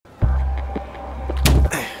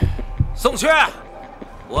宋缺，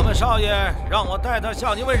我们少爷让我代他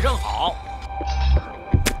向您问声好。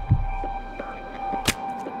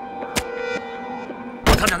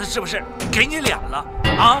我他娘的是不是给你脸了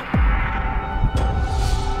啊？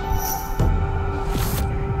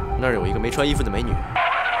那儿有一个没穿衣服的美女。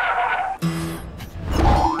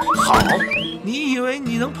好，你以为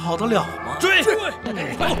你能跑得了吗？追！快！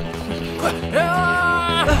站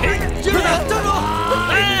住！站住！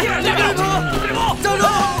站住！站住！站住！站住！站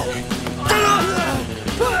住！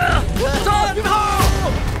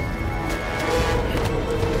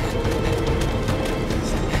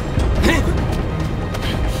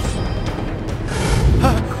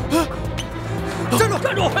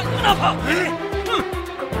别让他跑！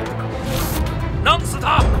弄死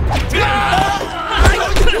他！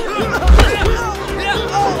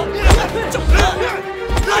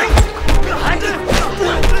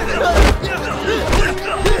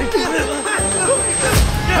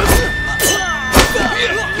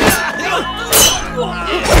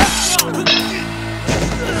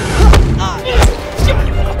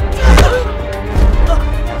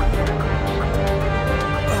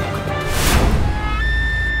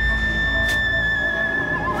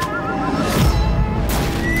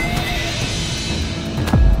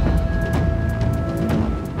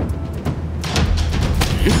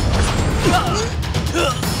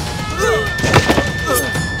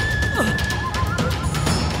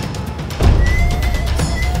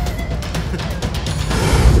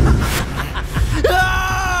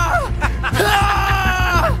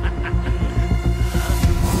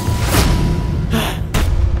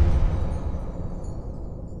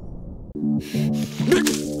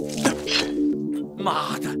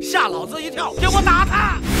妈的，吓老子一跳！给我打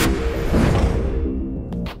他！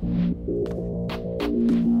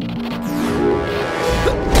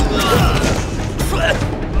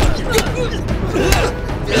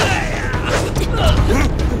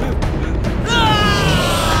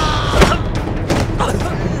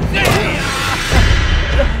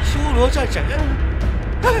修罗战神！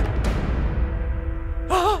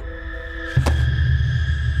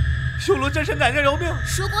修罗战神乃人饶命！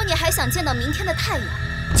如果你还想见到明天的太阳，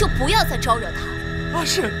就不要再招惹他了。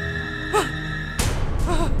是。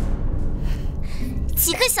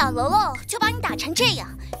几个小喽啰就把你打成这样，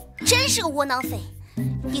真是个窝囊废！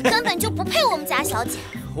你根本就不配我们家小姐。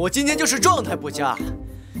我今天就是状态不佳，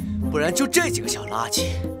不然就这几个小垃圾，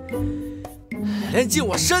连近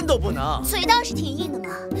我身都不能。嘴倒是挺硬的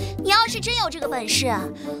嘛。你要是真有这个本事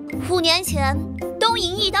，5年前东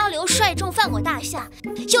瀛一刀流率众犯过大夏，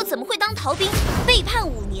又怎么会当逃兵被判5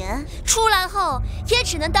年？出来后也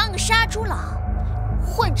只能当个杀猪郎，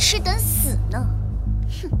混吃等死呢。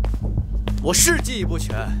哼！我是技艺不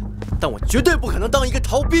全，但我绝对不可能当一个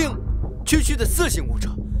逃兵。区区的4星武者，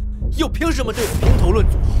又凭什么对我评头论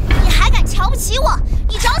足？你还敢瞧不起我？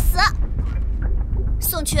你找死！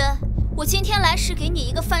宋缺，我今天来是给你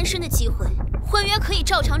一个翻身的机会。婚约可以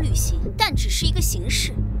照常履行，但只是一个形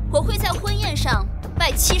式。我会在婚宴上拜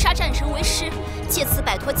7杀战神为师，借此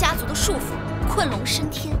摆脱家族的束缚，困龙升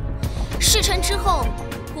天。事成之后，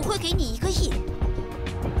我会给你1个亿。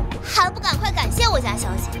还不赶快感谢我家小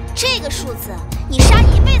姐？这个数字，你杀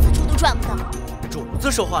1辈子猪都赚不到。主子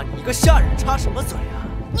说话，你一个下人插什么嘴啊？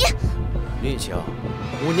林雨晴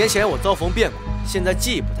，5年前我遭逢变故，现在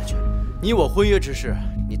记忆不太全。你我婚约之事，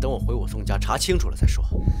你等我回我宋家查清楚了再说。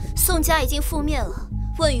宋家已经覆灭了，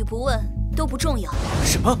问与不问都不重要。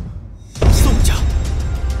什么？宋家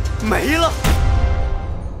没了？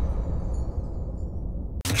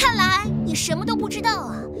看来你什么都不知道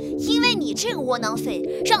啊！因为你这个窝囊废，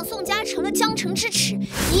让宋家成了江城之耻，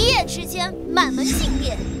一夜之间满门尽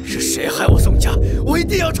裂。是谁害我宋家？我一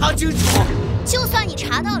定要查清楚。就算你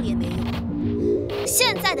查到了也没用。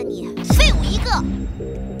现在的你废物一个，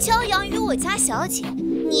骄阳于我家小姐，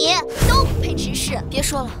你都不配直视。别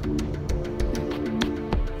说了，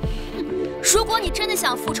如果你真的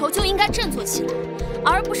想复仇，就应该振作起来，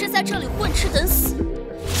而不是在这里混吃等死。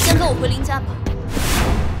先跟我回林家吧。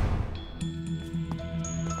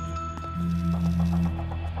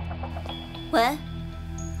喂，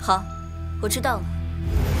好，我知道了。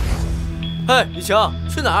哎，雨晴，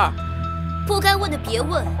去哪儿？不该问的别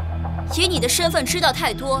问，以你的身份知道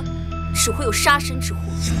太多，只会有杀身之祸。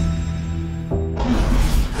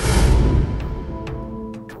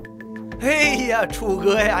哎呀，楚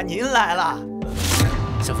哥呀，您来了。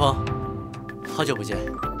小峰，好久不见。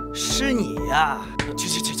是你呀？去，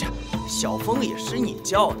小峰也是你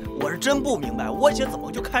叫的，我是真不明白，我姐怎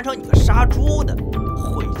么就看上你个杀猪的，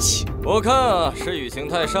晦气！我看啊，是雨晴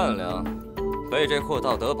太善良，被这货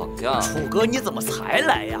道德绑架。楚哥，你怎么才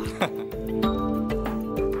来呀？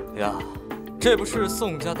呀，这不是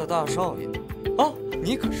宋家的大少爷哦，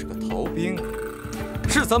你可是个逃兵，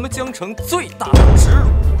是咱们江城最大的耻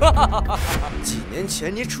辱。几年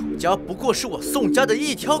前你楚家不过是我宋家的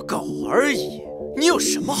一条狗而已，你有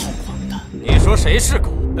什么好狂的？你说谁是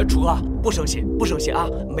狗？楚哥，不生气，不生气啊，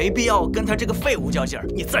没必要跟他这个废物较劲儿。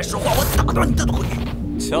你再说话，我打断你的腿。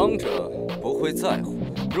强者不会在乎，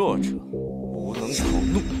弱者不能恼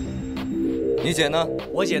怒。你姐呢？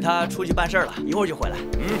我姐她出去办事了，一会儿就回来。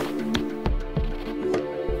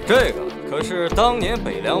这个可是当年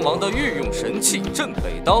北凉王的御用神器镇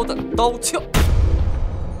北刀的刀鞘。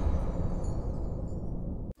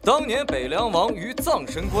当年北凉王于藏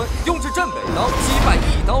神关用至镇北刀击败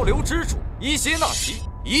一刀流之主，以邪纳奇，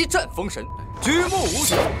一战封神，举目无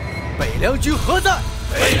穷。北凉军何在？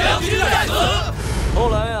北凉军在此。后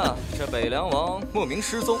来呀，这北凉王莫名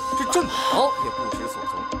失踪，这镇北刀也不知所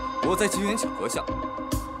踪。我在机缘巧合下，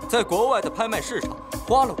在国外的拍卖市场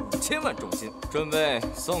花了5000万重金，准备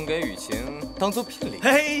送给雨晴当做聘礼。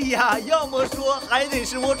哎呀，要么说还得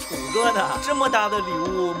是我楚哥呢。这么大的礼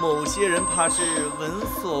物，某些人怕是闻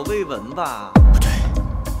所未闻吧？不对，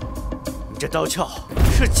你这刀鞘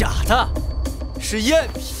是假的，是赝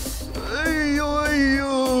品。哎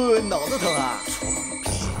呦，脑子疼啊！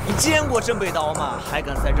你见过镇北刀吗？还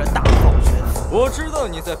敢在这大放厥词？我知道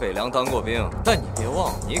你在北凉当过兵，但你别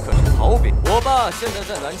忘了，你可是逃兵。我爸现在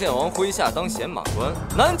在南剑王麾下当衔马官，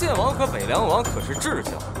南剑王和北凉王可是至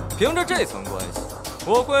交，凭着这层关系，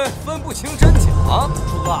我会分不清真假。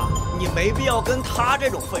楚哥，你没必要跟他这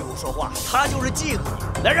种废物说话，他就是嫉妒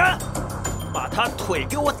你。来人，把他腿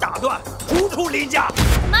给我打断，逐出林家。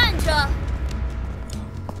慢着。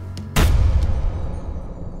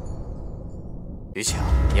于晴，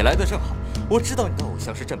你来的正好，我知道你的偶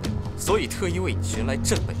像是镇北王，所以特意为你寻来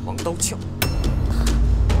镇北王刀鞘。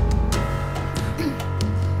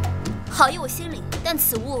好意我心领，但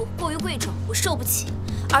此物过于贵重，我受不起。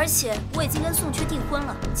而且我已经跟宋缺订婚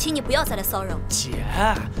了，请你不要再来骚扰我。姐，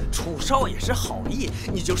楚少也是好意，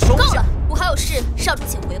你就收下。够了，我还有事，少主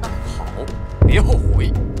请回吧。好，别后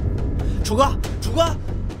悔。楚哥，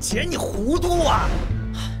姐你糊涂啊！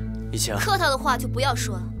雨晴，客套的话就不要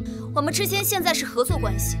说了。我们之间现在是合作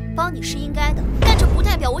关系，帮你是应该的，但这不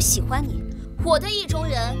代表我喜欢你。我的意中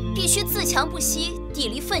人必须自强不息，砥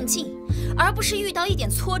砺奋进，而不是遇到一点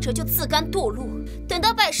挫折就自甘堕落。等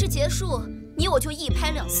到拜师结束，你我就一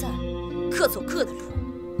拍两散，各走各的路。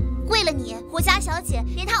为了你，我家小姐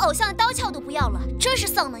连她偶像的刀鞘都不要了，真是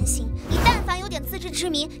丧门星。你但凡有点自知之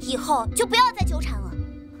明，以后就不要再纠缠了。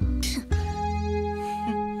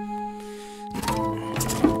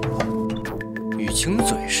雨晴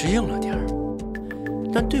嘴是硬了点儿，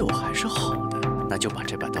但对我还是好的，那就把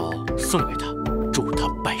这把刀送给他，祝他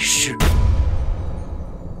拜师。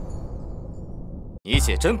你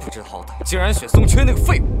姐真不知好歹，竟然选宋缺那个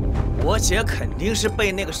废物。我姐肯定是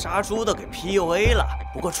被那个杀猪的给 PUA 了。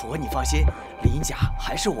不过楚哥你放心，林家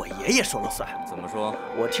还是我爷爷说了算。怎么说？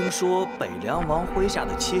我听说北凉王麾下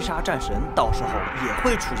的七杀战神到时候也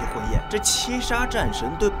会出席婚宴。这七杀战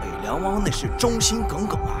神对北凉王那是忠心耿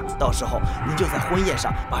耿啊！到时候您就在婚宴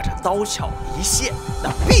上把这刀鞘一献，那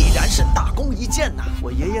必然是大功一件呐！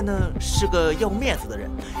我爷爷呢是个要面子的人，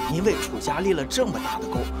您为楚家立了这么大的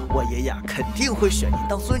功，我爷爷肯定会选您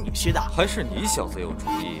当孙女婿的。还是你小子有主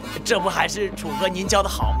意？这不还是楚哥您教的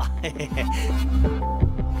好吗？嘿嘿嘿。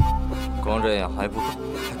光这样还不够，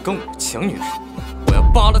还跟我抢女人！我要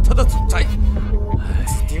扒了他的祖宅，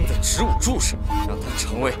钉在植物柱上，让他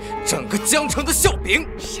成为整个江城的笑柄。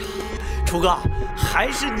楚哥，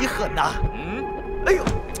还是你狠呐！哎呦，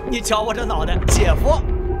你瞧我这脑袋，姐夫。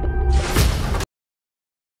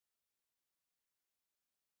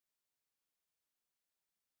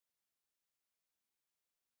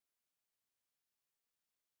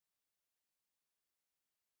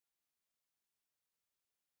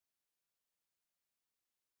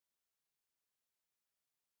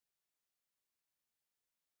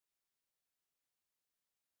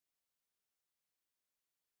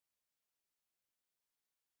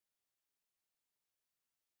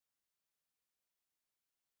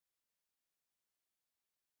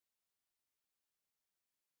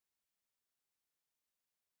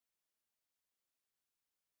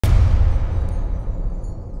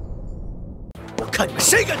看你们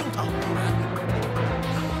谁敢动他！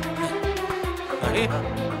哎，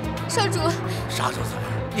少主，沙洲子，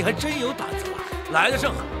你还真有胆子了！来的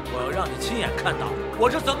正好，我要让你亲眼看到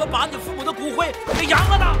我是怎么把你父母的骨灰给扬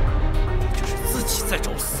了的。你这是自己在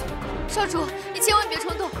找死！少主，你千万别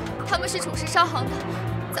冲动，他们是楚氏商行的，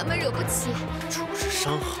咱们惹不起。楚氏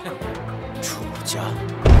商行，楚家。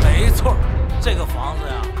没错，这个房子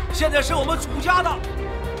呀，现在是我们楚家的。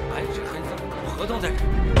白纸黑字，我和合同在这，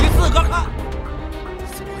你自个儿看。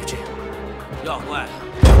怎么会这样？要怪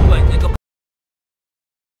怪你那个。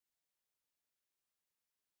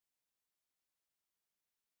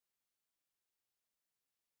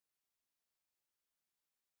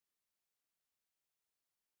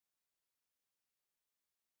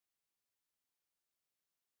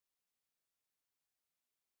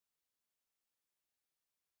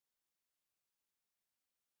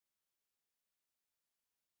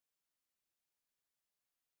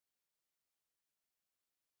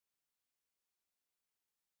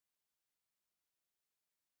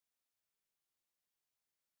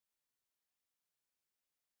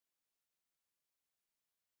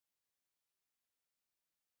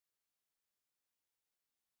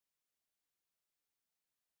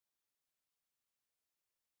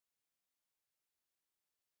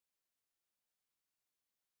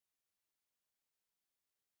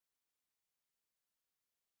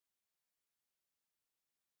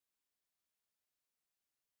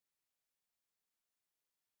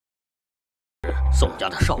宋家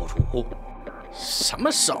的少主。什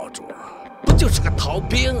么少主？不就是个逃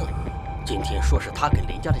兵？今天说是他给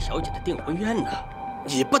林家的小姐的订婚宴呢。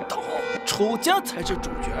你不懂，楚家才是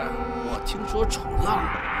主角。我听说楚浪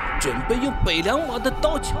准备用北凉王的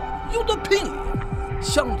刀鞘诱夺聘礼，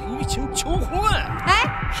向李玉琴求婚。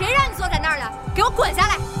哎，谁让你坐在那儿的？给我滚下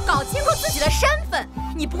来！搞清楚自己的身份。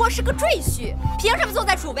你不过是个赘婿，凭什么坐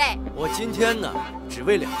在主位？我今天呢，只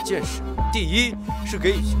为2件事。第一是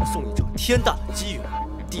给雨晴送一场天大的机缘，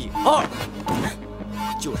第二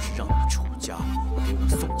就是让你楚家给我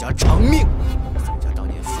宋家偿命。宋家当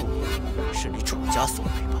年覆灭，是你楚家所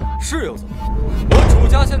为吧？是又怎么？我楚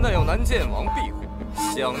家现在有南剑王庇护，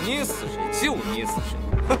想捏死谁就捏死谁。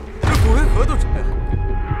哼，这鬼河都准备好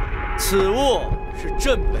了。此物是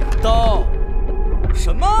镇北刀。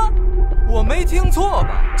什么？我没听错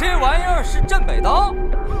吧？这玩意儿是镇北刀？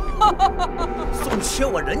宋缺，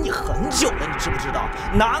我忍你很久了，你知不知道？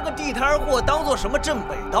拿个地摊货当做什么镇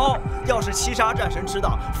北刀？要是七杀战神知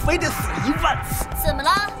道，非得死1万次。怎么了？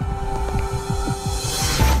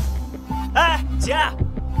哎，姐，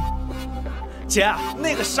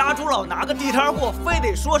那个杀猪佬拿个地摊货，非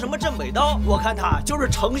得说什么镇北刀，我看他就是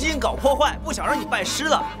诚心搞破坏，不想让你拜师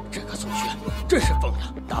了。这个宋薛真是疯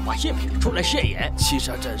了，大把县民出来现眼。七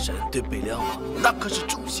杀战神对北凉王那可是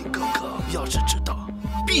忠心耿耿，要是知道，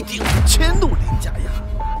必定迁怒林家呀。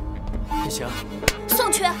叶晴，宋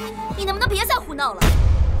缺，你能不能别再胡闹了？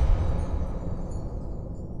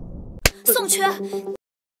宋缺。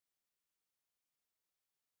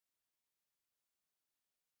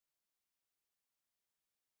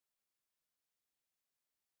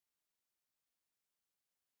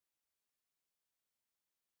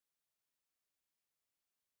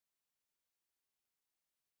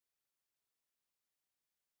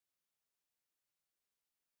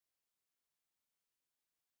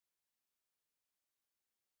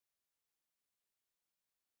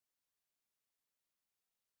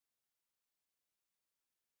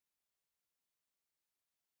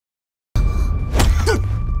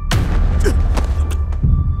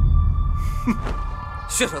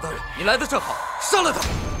血手大人，你来的正好，杀了他！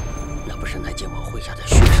那不是南剑王麾下的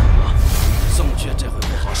血手吗？宋缺这回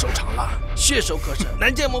不好收场了，血手可是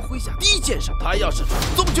南剑王麾下第1剑手，他要是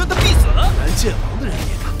宋缺的必死。南剑王的人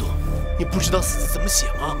也敢动，你不知道死字怎么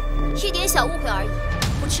写吗？一点小误会而已，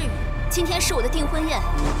不至于。今天是我的订婚宴，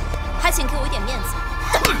还请给我一点面子。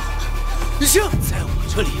雨晴，在我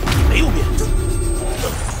这里你没有面子。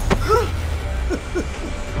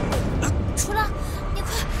楚浪，你快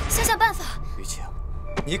想想办法。雨晴，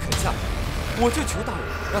你肯嫁我，我就求大人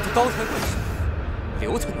让他高抬贵手，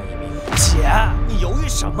留他那一命。姐，你犹豫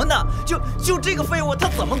什么呢？就这个废物，他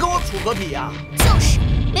怎么跟我楚河比呀？就是，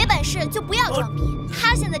没本事就不要装逼。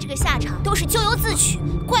他现在这个下场都是咎由自取，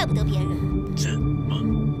怪不得别人。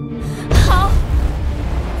好，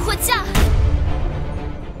我嫁。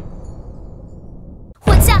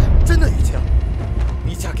我嫁。真的，雨晴，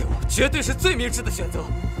你嫁给我绝对是最明智的选择。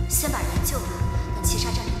先把人救了，等七杀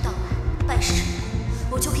战争到来，办事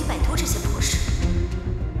我就可以摆脱这些破事。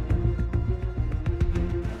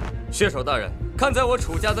血手大人，看在我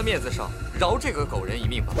楚家的面子上，饶这个狗人一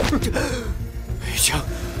命吧。雨晴，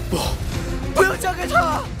不要嫁给他，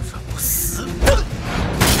让我死！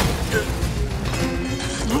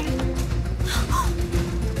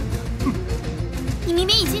你明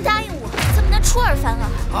明已经答应我，怎么能出尔反尔？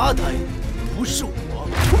他答应你，不是我。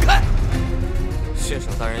出开！血手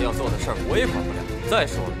大人要做的事儿，我也管不了。再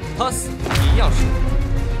说了，他死一样是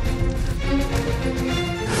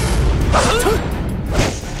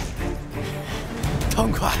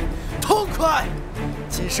痛快，痛快！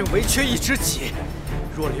今生唯缺一知己，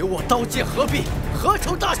若留我刀剑合璧，何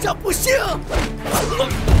愁大夏不幸？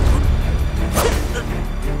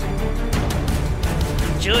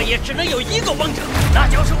这也只能有一个王者，那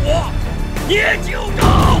就是我，聂九州。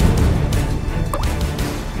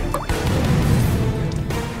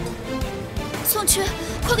宋缺，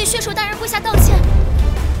快给血手大人跪下道歉！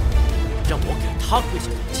让我给他跪下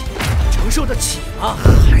道歉，他承受得起吗？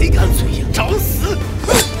还敢嘴硬找死！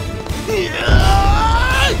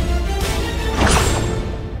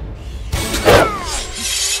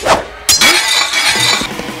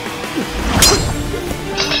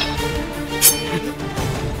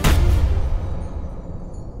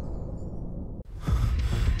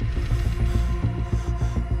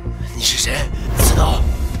你是谁？此刀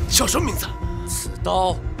叫什么名字？此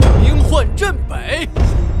刀名唤镇北。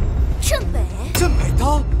镇北？镇北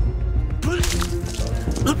刀？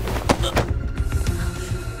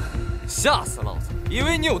吓死老子！以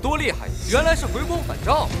为你有多厉害，原来是回光返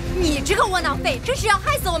照。你这个窝囊废，真是要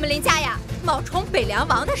害死我们林家呀！冒充北凉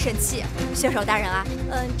王的神器，血手大人啊，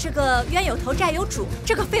这个冤有头债有主，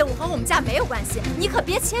这个废物和我们家没有关系，你可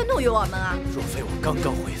别迁怒于我们啊！若非我刚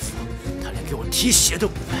刚恢复，他连给我提鞋都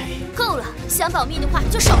不配。够了，想保命的话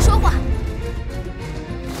就少说话。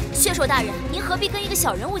血手大人，您何必跟一个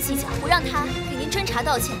小人物计较？我让他给您侦查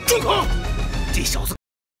道歉。住口！这小子！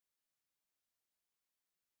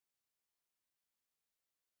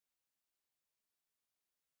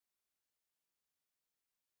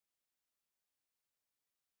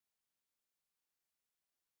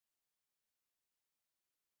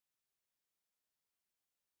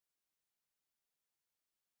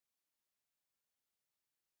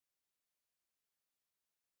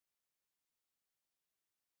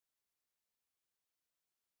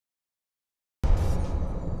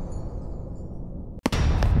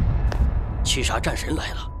七杀战神来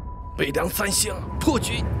了，北凉三星、破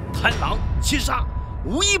军、贪狼、七杀，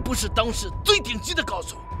无一不是当时最顶级的高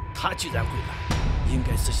手。他居然会来，应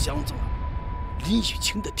该是相中了林雨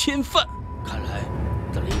晴的天分。看来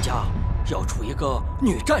咱林家要出一个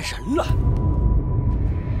女战神了。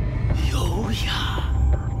有呀！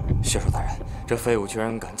血手大人，这废物居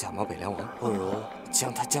然敢假冒北凉王，不如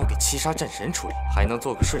将他交给七杀战神处理，还能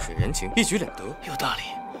做个顺水人情，一举两得。有道理。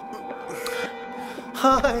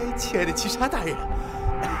嗨，亲爱的七杀大人，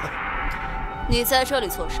你在这里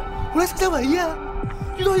做什么？我来参加晚宴，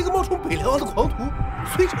遇到一个冒充北凉王的狂徒，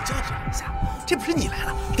随手教训了一下。这不是你来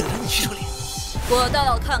了，等着你去处理。我倒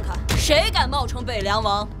要看看谁敢冒充北凉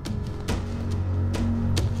王。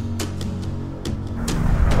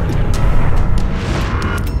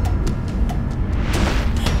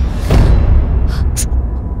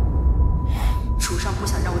主上不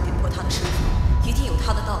想让我点破他的身份，一定有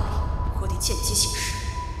他的道理，我得见机行事。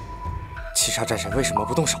七杀战神为什么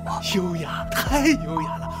不动手啊？优雅，太优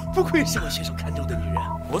雅了，不愧是我血手看中的女人。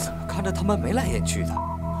我怎么看着他们眉来眼去的？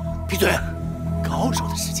闭嘴！高手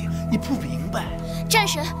的世界你不明白。战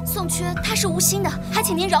神宋缺他是无心的，还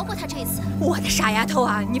请您饶过他这一次。我的傻丫头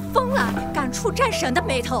啊，你疯了！敢触战神的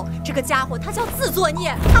眉头，这个家伙他叫自作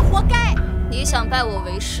孽，他活该。你想拜我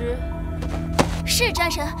为师？是战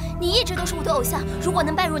神，你一直都是我的偶像，如果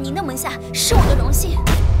能拜入您的门下，是我的荣幸。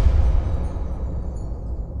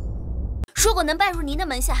如果能拜入您的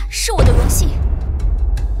门下，是我的荣幸。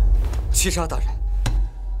七杀大人，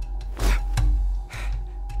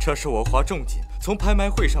这是我花重金从拍卖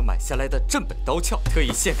会上买下来的镇北刀鞘，特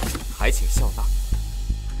意献给你，还请笑纳。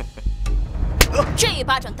这一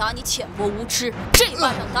巴掌打你浅薄无知，这一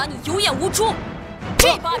巴掌打你有眼无珠，这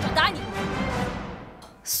一巴掌打你……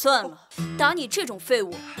算了，打你这种废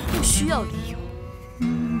物不需要理由。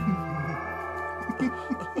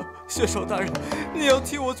血手大人，你要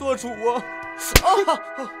替我做主啊！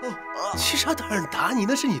七杀大人打你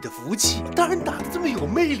那是你的福气，大人打得这么有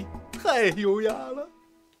魅力，太优雅了。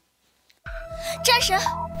战神，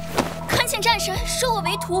恳请战神收我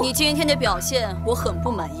为徒。你今天的表现我很不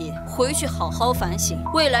满意，回去好好反省，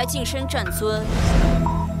未来晋升战尊，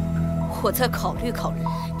我再考虑考虑。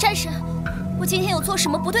战神，我今天有做什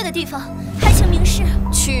么不对的地方，还请明示。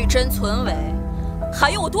去真存伪，还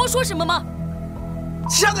用我多说什么吗？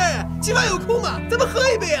七杀大人，今晚有空吗？咱们喝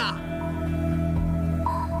一杯啊！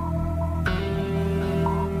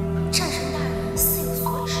战神大人似有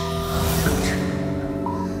所指，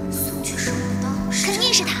宋缺是我的刀，肯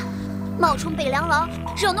定是他，冒充北凉王，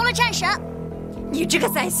惹怒了战神。你这个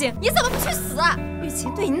灾星，你怎么不去死啊？雨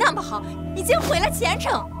晴对你那么好，已经毁了前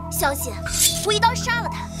程。小姐，我一刀杀了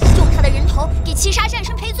他，用他的人头给七杀战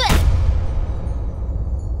神赔罪。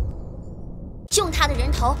用他的人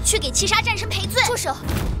头去给七杀战神赔罪。住手！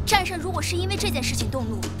战神如果是因为这件事情动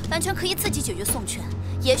怒，完全可以自己解决宋权。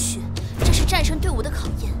也许这是战神对我的考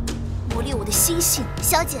验。磨练我的心性。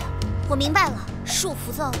小姐，我明白了，是我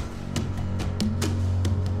浮躁了。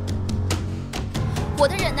我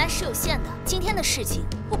的忍耐是有限的，今天的事情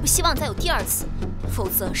我不希望再有第二次，否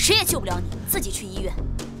则谁也救不了你，自己去医院，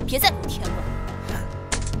别再给我添乱。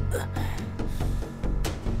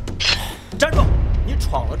站住！你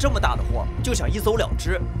闯了这么大的祸，就想一走了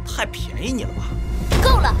之，太便宜你了吧？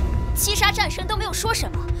够了，七杀战神都没有说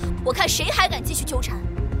什么，我看谁还敢继续纠缠。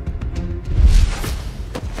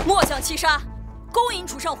末将七杀，恭迎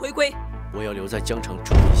主上回归。我要留在江城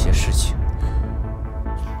处理一些事情。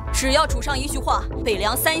只要主上一句话，北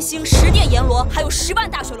凉3星10殿阎罗还有10万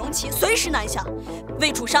大水龙旗随时南下，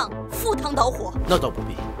为主上赴汤蹈火。那倒不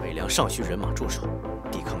必，北凉尚需人马驻守，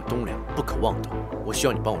抵抗东凉不可妄动。我需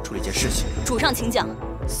要你帮我处理一件事情。主上请讲。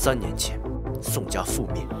3年前，宋家覆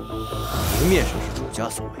灭，明面上是楚家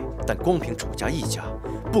所为，但光凭楚家一家，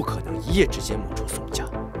不可能一夜之间抹除宋家，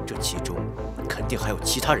这其中肯定还有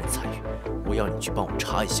其他人参与。我要你去帮我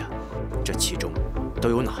查一下，这其中都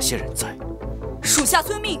有哪些人在。属下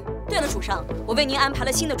遵命。对了，主上，我为您安排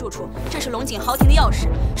了新的住处，这是龙井豪庭的钥匙，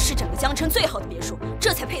是整个江城最好的别墅，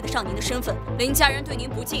这才配得上您的身份。林家人对您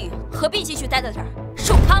不敬，何必继续待在这儿，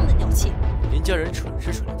受他们的鸟气？林家人蠢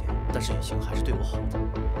是蠢了点，但是也行，还是对我好的。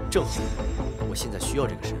正好，我现在需要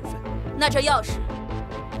这个身份。那这钥匙？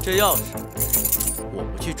这钥匙，我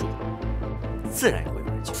不去住，自然也会有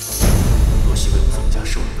人去。若曦为我宋家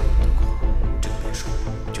受了那么多的苦，这个别墅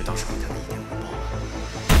就当是给他的一点回报。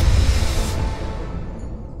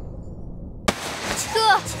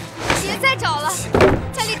哥，别再找了，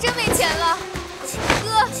家里真没钱了。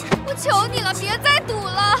哥，我求你了，别再赌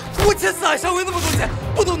了。我欠四海商会那么多钱，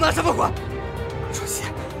不懂拿什么还？若曦，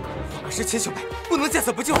我们是亲兄妹，不能见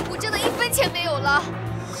死不救。我真的1分钱没有了。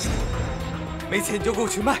没钱你就给我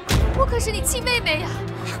去卖。我可是你亲妹妹呀。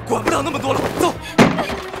管不了那么多了，走。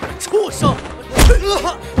畜生！若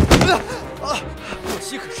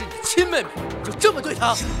曦可是你亲妹妹，就这么对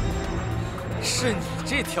她？是你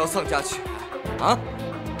这条丧家犬啊！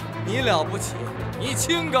你了不起，你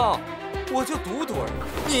清高，我就赌赌而已。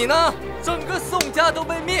你呢？整个宋家都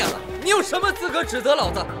被灭了，你有什么资格指责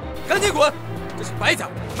老子？赶紧滚！这是白家，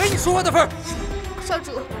没你说话的份儿。少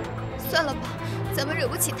主，算了吧，咱们惹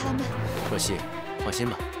不起他们。若曦，放心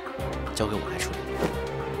吧，交给我来处理。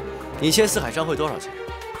你欠四海商会多少钱？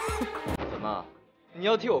怎么，你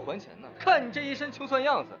要替我还钱呢？看你这一身穷酸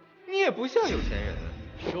样子，你也不像有钱人。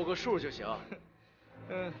说个数就行。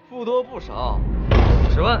不多不少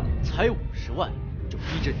，50万。才50万，就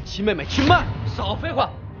逼着你亲妹妹去卖？少废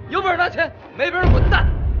话，有本事拿钱，没本事滚蛋！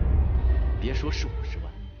别说是50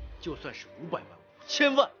万，就算是500万、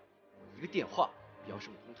5000万，一个电话，姚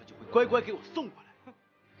盛通他就会乖乖给我送过来。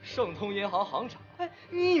盛通银行行长，哎，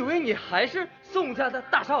你以为你还是宋家的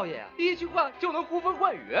大少爷啊？一句话就能呼风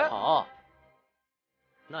唤雨？好，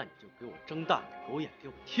那你就给我睁大点狗眼，给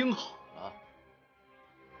我听好了。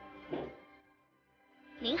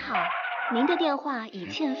您好，您的电话已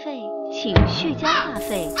欠费，请续交话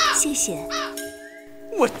费，谢谢。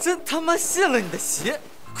我真他妈信了你的邪！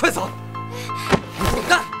快走！滚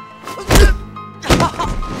蛋！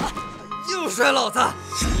又摔老子！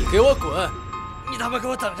你给我滚！你他妈给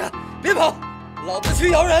我等着，别跑！老子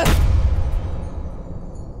去摇人！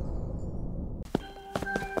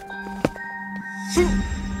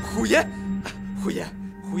虎爷，虎爷，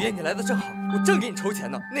虎爷，你来的正好，我正给你筹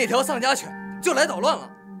钱呢。那条丧家犬就来捣乱了。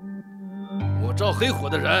我招黑火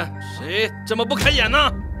的人，谁这么不开眼呢？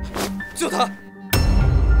就他！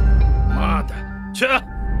妈的，去，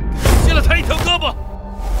卸了他一条胳膊！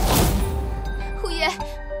虎爷，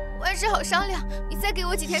万事好商量，你再给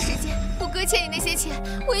我几天时间，我哥欠你那些钱，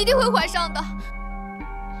我一定会还上的。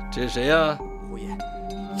这是谁呀？虎爷，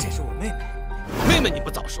这是我妹妹。妹妹你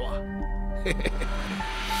不早说啊！嘿嘿嘿，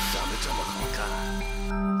长得这么好看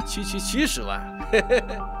，70万，嘿嘿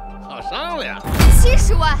嘿，好商量。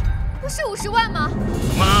70万，不是50万吗？怎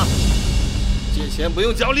么？借钱不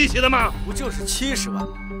用交利息的吗？不就是70万？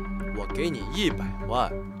我给你100万，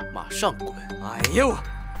马上滚！哎呦，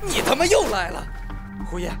你他妈又来了！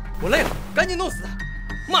虎爷，我累了，赶紧弄死他！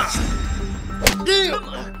妈，累，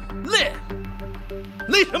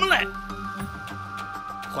累什么累？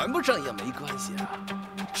还不上也没关系啊，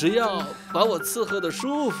只要把我伺候的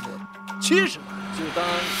舒服，70万就当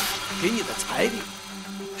给你的彩礼。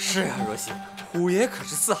是啊，若曦，虎爷可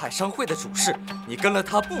是四海商会的主事，你跟了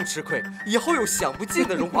他不吃亏，以后有享不尽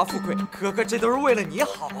的荣华富贵。哥哥，这都是为了你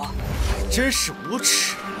好啊！还真是无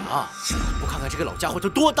耻啊！不看看这个老家伙都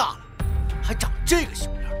多大了，还长这个熊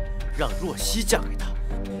样，让若曦嫁给他，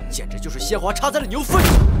简直就是鲜花插在了牛粪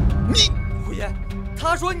上。你，虎爷，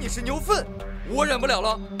他说你是牛粪，我忍不了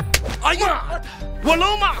了。哎呀，我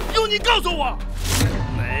龙吗？用你告诉我，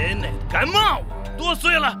没奶奶的，敢骂我？多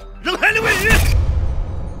岁了，扔海里喂鱼！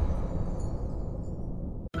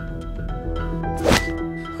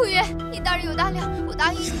虎爷，你大人有大量，我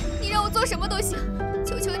答应你，你让我做什么都行，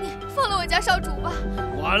求求你放了我家少主吧。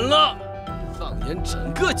完了，放眼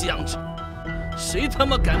整个江城，谁他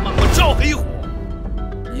妈敢骂我赵黑虎？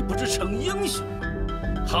你不是逞英雄？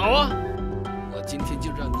好啊，我今天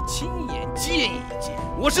就让你亲眼见一见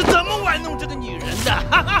我是怎么玩弄这个女人的！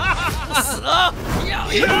死啊！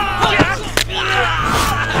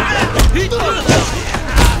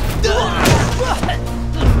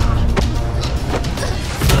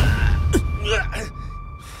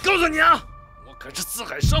告诉你啊，我可是四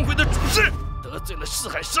海商会的主事，得罪了四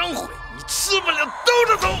海商会，你吃不了兜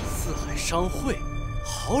着走。四海商会，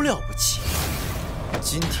好了不起！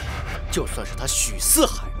今天就算是他许四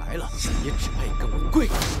海来了，也只配跟我跪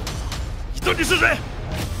着说话。你到底是谁？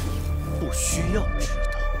不需要知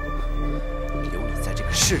道，留你在这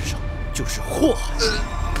个世上就是祸害。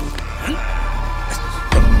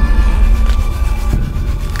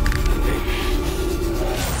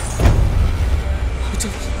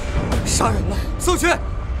杀人了！宋缺，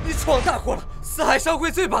你闯大祸了！四海商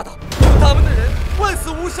会最霸道，他们的人万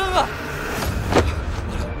死无生啊！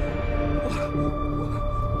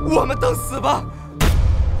我们等死吧！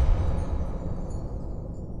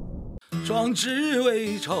壮志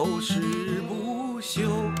未酬誓不休，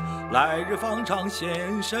来日方长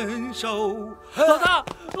显身手。老大，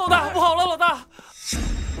老大，不好了，老大！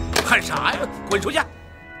看啥呀？滚出去！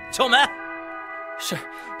敲门。是，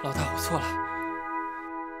老大，我错了。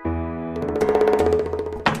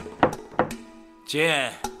进。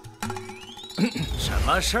什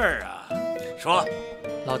么事儿啊？说。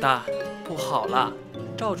老大，不好了，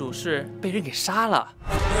赵主事被人给杀了。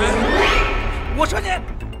我说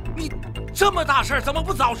你这么大事儿怎么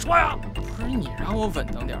不早说呀？不是你让我稳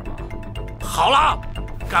当点吗？好了，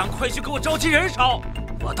赶快去给我召集人手，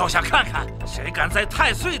我倒想看看谁敢在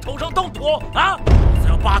太岁头上动土啊！我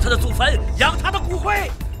要扒他的祖坟，扬他的骨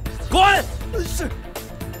灰。滚！是。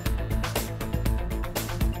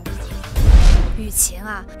雨晴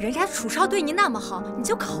啊，人家楚少对你那么好，你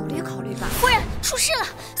就考虑考虑吧。夫人，出事了！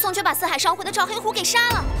宋缺把四海商会的赵黑虎给杀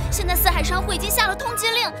了。现在四海商会已经下了通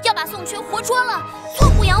缉令，要把宋缺活捉了，挫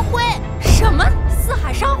骨扬灰。什么？四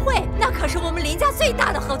海商会？那可是我们林家最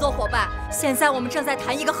大的合作伙伴。现在我们正在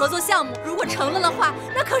谈一个合作项目，如果成了的话，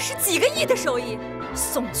那可是几个亿的收益。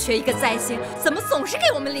宋缺一个灾星，怎么总是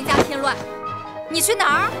给我们林家添乱？你去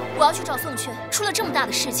哪儿？我要去找宋缺。出了这么大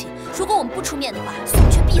的事情，如果我们不出面的话，宋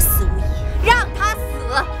缺必死无疑。让他死！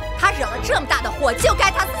他惹了这么大的祸，就该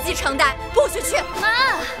他自己承担，不许去！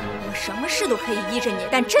妈，我什么事都可以依着你，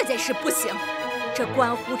但这件事不行，这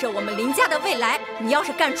关乎着我们林家的未来。你要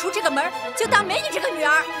是敢出这个门，就当没你这个女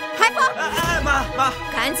儿。海峰，妈，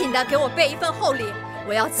赶紧的给我备一份厚礼，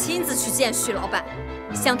我要亲自去见许老板，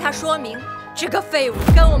向他说明这个废物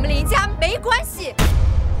跟我们林家没关系。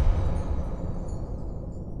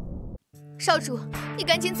少主，你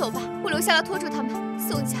赶紧走吧，我留下来拖住他们。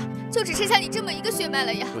宋家就只剩下你这么一个血脉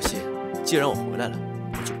了呀。若曦，既然我回来了，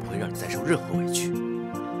我就不会让你再受任何委屈。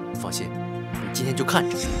放心，你今天就看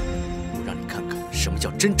着，我让你看看什么叫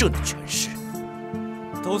真正的权势。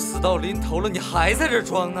都死到临头了，你还在这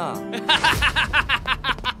装呢？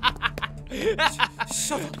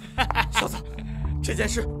少佐，这件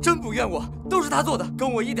事真不怨我，都是他做的，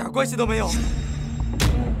跟我一点关系都没有。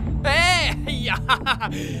哎呀，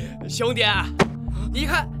兄弟，你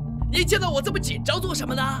看，你见到我这么紧张做什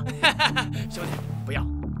么呢？兄弟，不要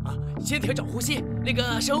啊，先调整呼吸，那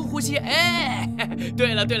个深呼吸。哎，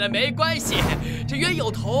对了，没关系，这冤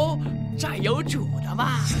有头，债有主的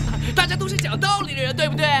嘛，大家都是讲道理的人，对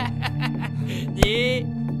不对？你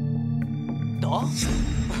懂？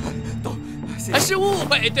是误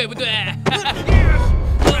会，对不对？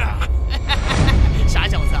傻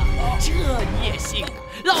小子，这你也信？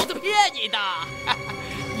老子骗你的！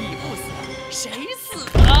你不死，谁死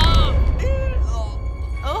啊？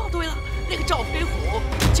哦，对了，那个赵飞虎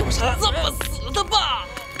就是这么死的吧？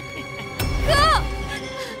哥！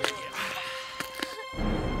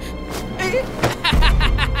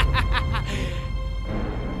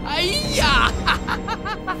哎呀，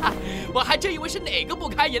我还真以为是哪个不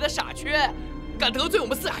开眼的傻缺，敢得罪我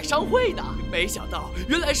们四海商会的，没想到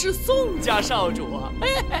原来是宋家少主啊！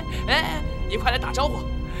哎，你快来打招呼，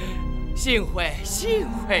幸会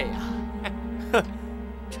呀！哼，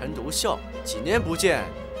陈独孝，几年不见，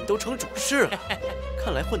你都成主事了，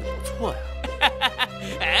看来混得不错呀。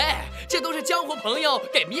哎，这都是江湖朋友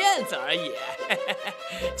给面子而已。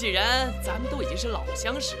既然咱们都已经是老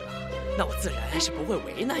相识了，那我自然是不会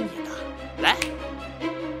为难你的。来，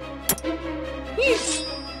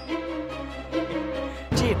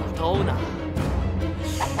这这把刀呢，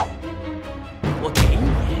我给你，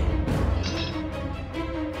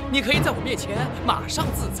你可以在我面前马上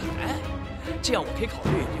自裁，这样我可以考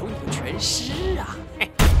虑留你个全尸啊。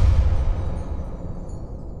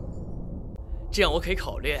这样我可以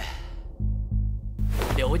考虑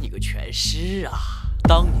留你个全尸啊。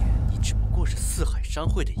当年你只不过是四海商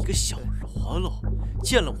会的一个小喽啰，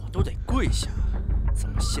见了我都得跪下。怎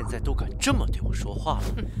么现在都敢这么对我说话了？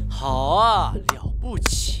好啊，了不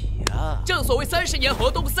起啊！正所谓30年河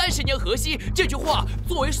东，30年河西，这句话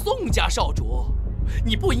作为宋家少主，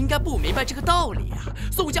你不应该不明白这个道理啊！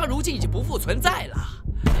宋家如今已经不复存在了，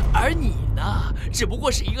而你呢，只不过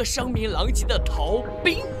是一个声名狼藉的逃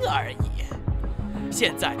兵而已。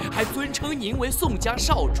现在还尊称您为宋家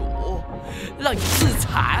少主，让你自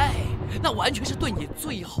裁，那完全是对你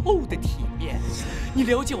最后的体面。你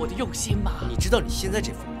了解我的用心吗？你知道你现在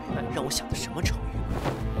这副模样让我想的什么成语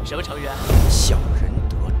吗？什么成语？小人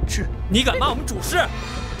得志。你敢骂我们主事，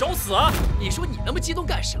找死啊！你说你那么激动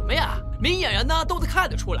干什么呀？明眼人呢都能看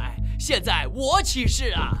得出来，现在我起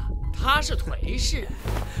势啊，他是颓势，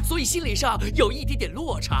所以心理上有一点点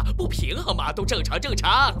落差，不平衡嘛，都正常，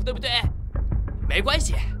对不对？没关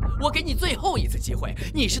系，我给你最后一次机会，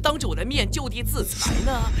你是当着我的面就地自裁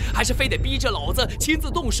呢，还是非得逼着老子亲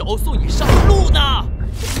自动手送你上路呢？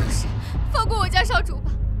就是放过我家少主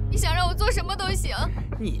吧，你想让我做什么都行。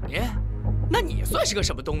你，那你算是个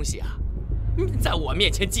什么东西啊？在我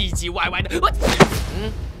面前唧唧歪歪的，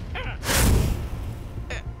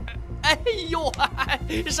哎呦，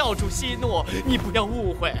少主息怒，你不要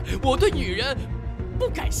误会，我对女人不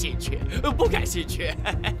感兴趣。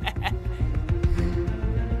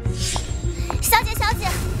小姐，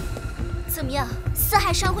怎么样？四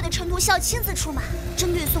海商会的陈独孝亲自出马，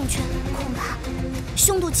针对宋圈，恐怕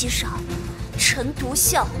凶多吉少。陈独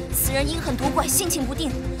孝此人阴狠毒怪，性情不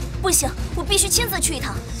定，不行，我必须亲自去一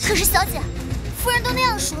趟。可是小姐，夫人都那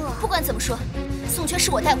样说了，不管怎么说，宋圈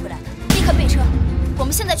是我带回来的，立刻备车，我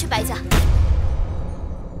们现在去白家。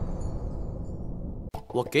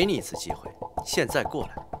我给你一次机会，现在过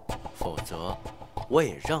来，否则我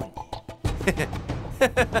也让你。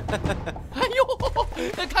哎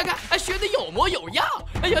呦，看看学得有模有样，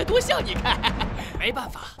哎呀，多像你看！没办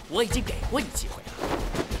法，我已经给过你机会了，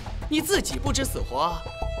你自己不知死活，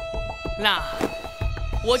那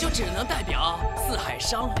我就只能代表四海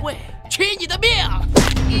商会取你的命。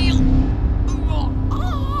哎呦，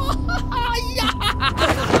哎呀！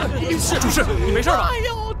主事，你没事吧？哎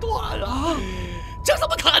呦，断了！这怎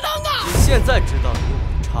么可能啊！你现在知道你我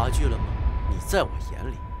的差距了吗？你在我眼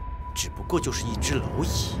里，只不过就是一只蝼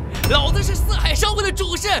蚁。老子是四海商会的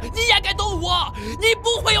主事，你也敢动我？你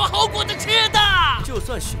不会有好果子吃的！就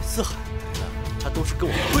算许四海来了，他都是跟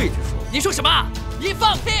我跪着说话。你说什么？你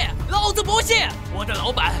放屁！老子不信！我的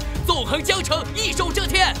老板纵横江城，一手遮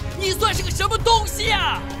天，你算是个什么东西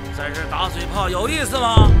啊？在这打嘴炮有意思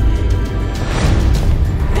吗？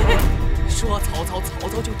说曹操，曹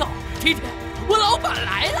操就到。听听，我老板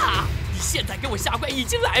来了！你现在给我下跪已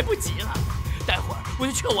经来不及了。待会儿我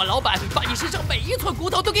就劝我老板把你身上每一寸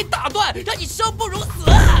骨头都给打断，让你生不如死。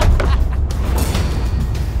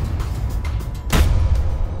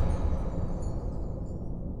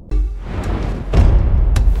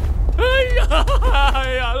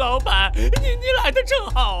哎呀，老板，你来的正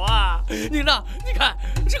好啊！你呢？你看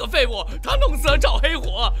这个废物，他弄死了赵黑虎，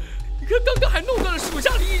你看刚刚还弄断了属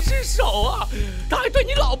下的一只手啊！他还对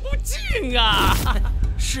你老不敬啊！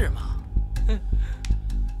是吗？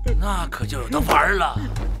那可就有的玩了。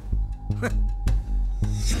哼，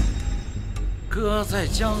哥在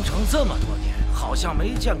江城这么多年，好像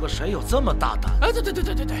没见过谁有这么大胆。哎，对。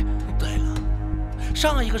对了，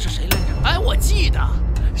上一个是谁来着？哎，我记得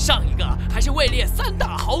上一个还是位列3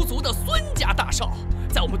大豪族的孙家大少，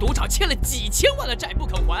在我们赌场欠了几千万的债不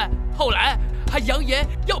肯还，后来还扬言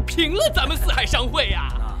要平了咱们四海商会呀。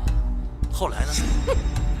后来呢？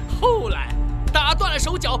后来打断了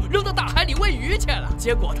手脚，扔到大海里喂鱼去了。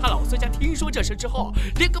结果他老孙家听说这事之后，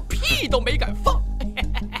连个屁都没敢放。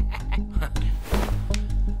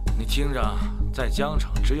你听着，在江城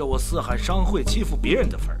只有我四海商会欺负别人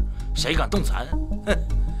的份儿，谁敢动咱，哼，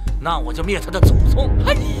那我就灭他的祖宗。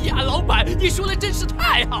哎呀，老板，你说的真是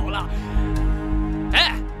太好了。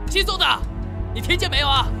哎，姓宋的，你听见没有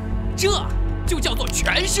啊？这就叫做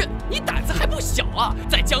权势，你胆子还不小啊！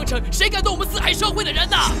在江城，谁敢动我们四海商会的人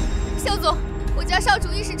呢？萧总，我家少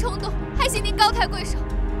主一时冲动，还请您高抬贵手，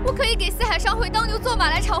我可以给四海商会当牛做马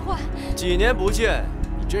来偿还。几年不见，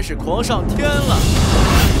你真是狂上天了！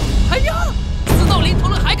哎呀，死到临头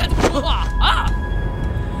了还敢这么说话啊！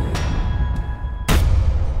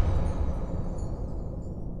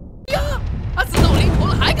呀，死到临头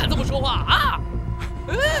了还敢这么说话啊！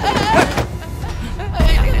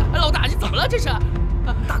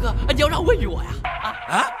哥，你要让位于我呀？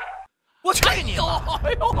啊！我去你的！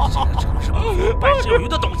哎呦，这个是办事有余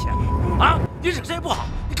的东西啊！你惹谁不好？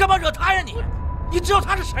你干嘛惹他呀你？你知道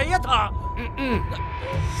他是谁呀他？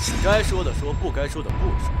该说的说，不该说的不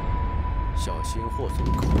说，小心祸从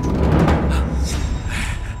口出。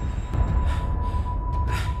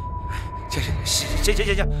行，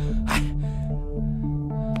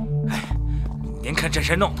哎，您看这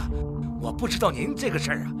事弄的，我不知道您这个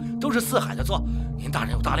事儿啊，都是四海的错。您大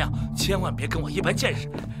人有大量，千万别跟我一般见识。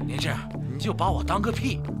您这样，你就把我当个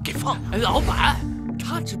屁给放了。老板，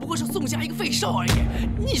他只不过是宋家一个废少而已。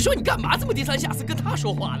你说你干嘛这么低三下四跟他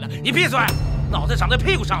说话呢？你闭嘴！脑袋长在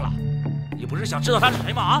屁股上了。你不是想知道他是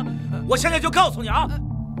谁吗？啊！我现在就告诉你啊。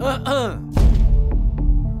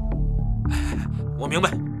我明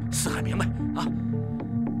白，四海明白啊。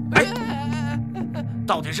哎，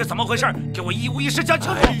到底是怎么回事？给我一五一十讲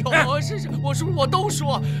清楚。哎呦，是，我都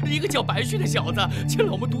说，一个叫白旭的小子欠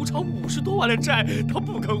了我们赌场50多万的债，他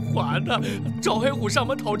不肯还的。赵黑虎上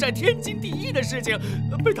门讨债，天经地义的事情，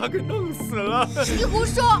被他给弄死了。你胡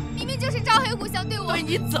说，明明就是赵黑虎想对我。对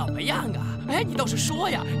你怎么样啊？哎，你倒是说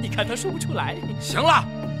呀！你看他说不出来。行了，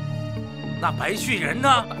那白旭人呢？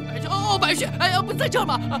白旭，哎呀，不在这儿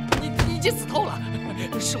吗？你已经死透了，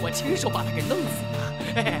是我亲手把他给弄死的。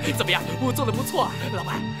哎，怎么样？我做的不错啊，老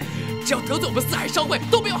板。只要得罪我们四海商会，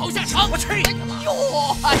都没有好下场。我去你的吧！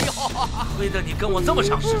哎呦，亏得你跟我这么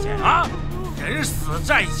长时间啊！人死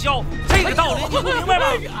债消，这个道理你不明白吗？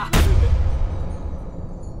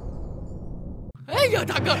哎呀，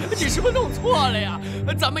大哥，你是不是弄错了呀？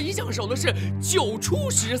咱们一向守的是9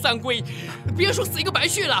出13归，别说死一个白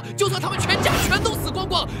旭了，就算他们全家全都死光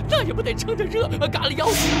光，那也不得撑着热嘎了腰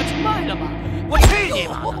子拿去卖了吗？我去你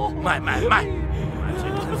妈的！卖！嘴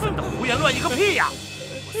喷粪的胡言乱语个屁呀！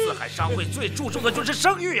我四海商会最注重的就是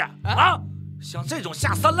声誉呀！啊，像这种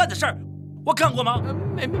下三滥的事儿，我干过吗？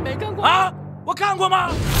没干过啊！我干过吗？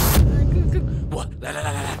我来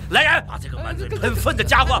人，把这个满嘴喷粪的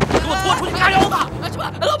家伙给我拖出去嘎腰子！什么？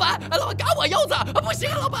老板，嘎我腰子！不行，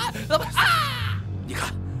老板啊！你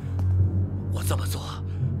看我这么做，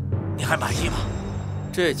你还满意吗？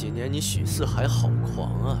这几年你许四海好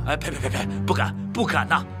狂啊！哎，呸！不敢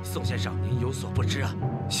呐！宋先生，您有所不知啊。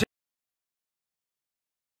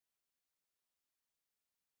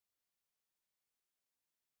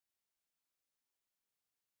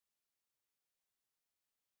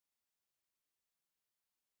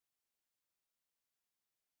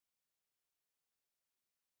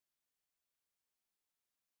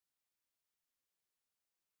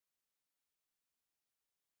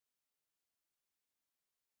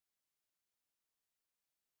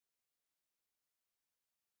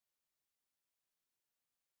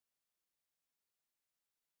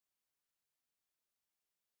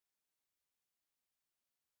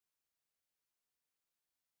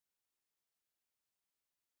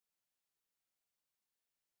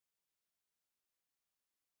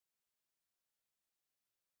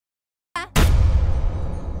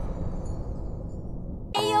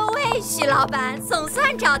许老板，总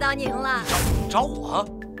算找到您了。找我？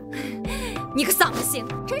你个丧心，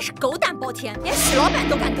真是狗胆包天，连许老板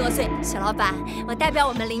都敢得罪。许老板，我代表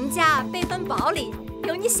我们林家备份包里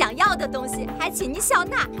有你想要的东西，还请你笑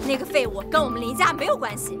纳。那个废物跟我们林家没有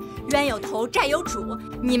关系，冤有头债有主。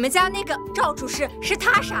你们家那个赵主事是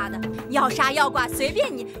他杀的，要杀要剐随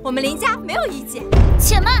便你，我们林家没有意见。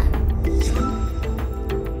且慢，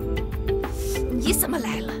你怎么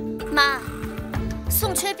来了？妈，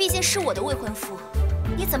宋缺毕竟是我的未婚夫，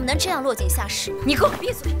你怎么能这样落井下石？你给我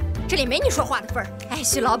闭嘴！这里没你说话的份儿。哎，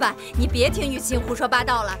许老板，你别听雨晴胡说八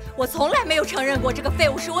道了，我从来没有承认过这个废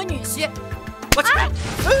物是我女婿。我去！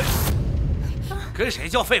跟谁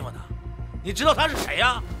叫废物呢？你知道他是谁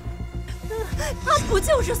呀？他不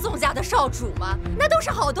就是宋家的少主吗？那都是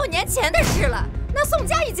好多年前的事了，那宋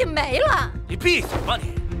家已经没了。你闭嘴吧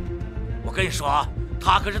你！我跟你说啊，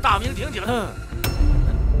他可是大名鼎鼎的。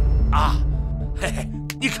啊，嘿嘿，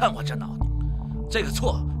你看我这脑子，这个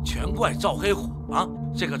错全怪赵黑虎啊！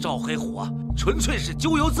这个赵黑虎啊，纯粹是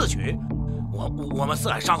咎由自取。我们四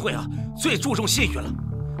海商会啊，最注重信誉了。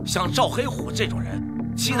像赵黑虎这种人，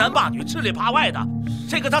欺男霸女、吃里扒外的，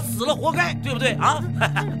这个他死了活该，对不对啊？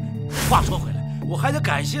话说回来，我还得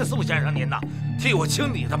感谢宋先生您呐，替我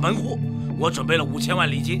清理的门户。我准备了5000万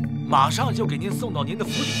礼金，马上就给您送到您的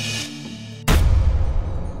府邸去。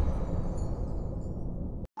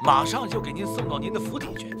马上就给您送到您的府邸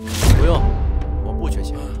去。不用，我不缺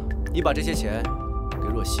钱，你把这些钱给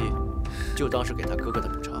若曦，就当是给他哥哥的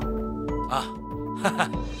补偿。啊，哈哈，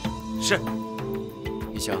是。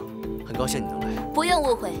一香，很高兴你能来。不用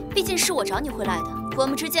误会，毕竟是我找你回来的，我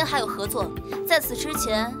们之间还有合作。在此之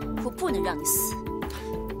前，我不能让你死。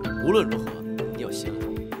无论如何，你有戏了。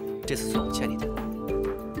这次算我欠你的。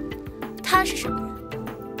他是什么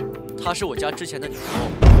人？她是我家之前的女朋友。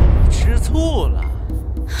你吃醋了？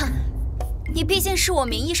哼，你毕竟是我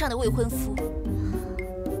名义上的未婚夫，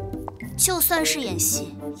就算是演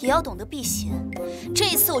戏，也要懂得避嫌。这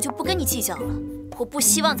一次我就不跟你计较了，我不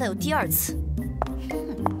希望再有第二次。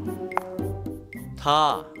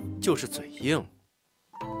她就是嘴硬。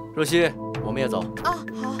若曦，我们也走。哦，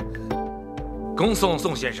好。恭送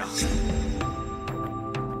宋先生。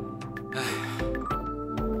哎，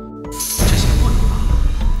这些不能啊，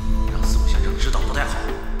让宋先生知道不太好。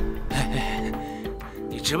哎，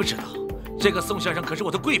你知不知道，这个宋先生可是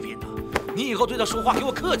我的贵宾呢？你以后对他说话给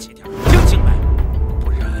我客气点，听清没？不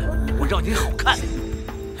然我让你好看。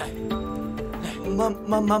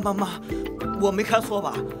妈，我没看错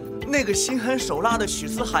吧？那个心狠手辣的许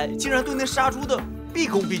四海竟然对那杀猪的毕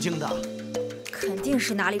恭毕敬的，肯定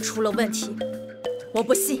是哪里出了问题。我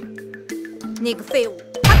不信，那个废物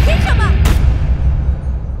他凭什么？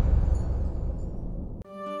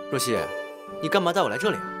若曦，你干嘛带我来这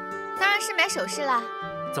里啊？当然是买首饰啦。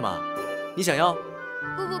怎么，你想要？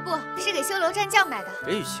不，是给修楼战将买的。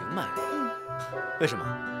给雨晴买？为什么？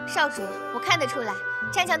少主，我看得出来，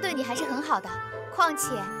战将对你还是很好的。况且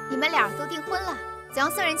你们俩都订婚了，总要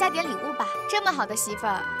送人家点礼物吧？这么好的媳妇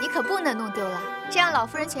儿，你可不能弄丢了，这样老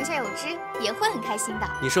夫人泉下有知，也会很开心的。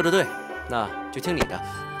你说的对，那就听你的。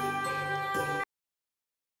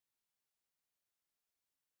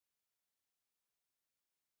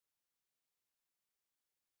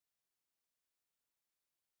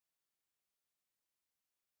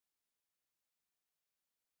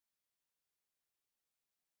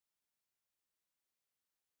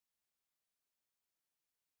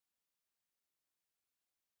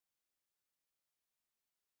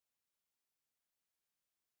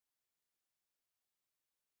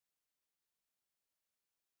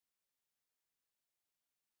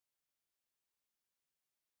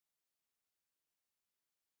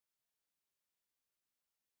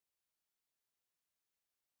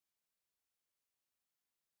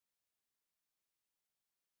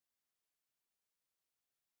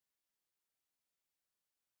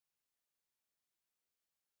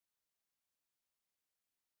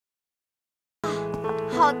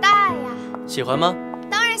好大呀！喜欢吗？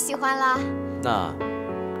当然喜欢啦。那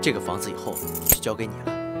这个房子以后就交给你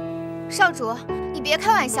了。少主，你别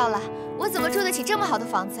开玩笑了，我怎么住得起这么好的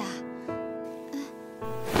房子啊？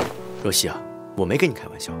若曦啊，我没跟你开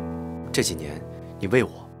玩笑。这几年你为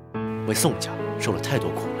我、为宋家受了太多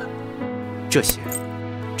苦了，这些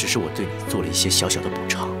只是我对你做了一些小小的补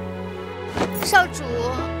偿。少主，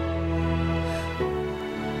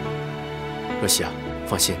若曦啊，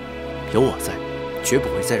放心，有我在。绝不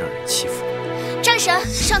会再让人欺负你。战神，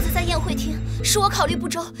上次在宴会厅是我考虑不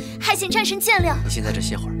周，还请战神见谅。你先在这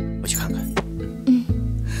歇会儿，我去看看。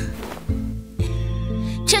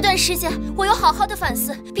这段时间我有好好的反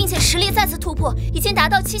思，并且实力再次突破，已经达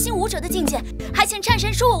到7星武者的境界，还请战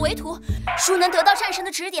神收我为徒。如能得到战神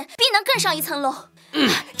的指点，必能更上一层楼。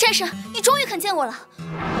战神，你终于肯见我了。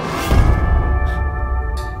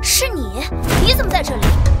是你？你怎么在这里？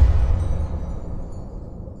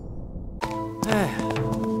哎，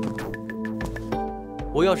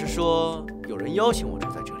我要是说有人邀请我住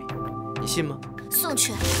在这里，你信吗？宋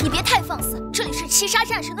权，你别太放肆，这里是七杀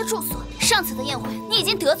战神的住所。上次的宴会你已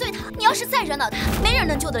经得罪他，你要是再惹恼他，没人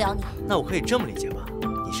能救得了你。那我可以这么理解吧？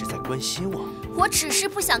你是在关心我？我只是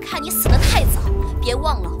不想看你死得太早。别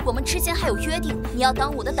忘了，我们之间还有约定，你要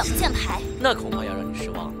当我的挡箭牌。那恐怕要让你失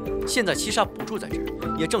望了。现在七杀不住在这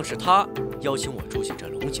儿，也正是他邀请我住进这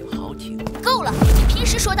龙井豪庭。够了！你平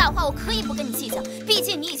时说大话，我可以不跟你计较，毕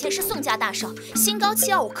竟你以前是宋家大少，心高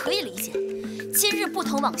气傲，我可以理解。今日不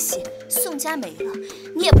同往昔，宋家没了，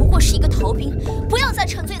你也不过是一个逃兵，不要再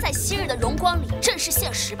沉醉在昔日的荣光里，正视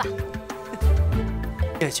现实吧。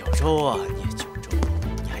聂九州啊，聂九州，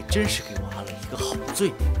你还真是给我安了一个好罪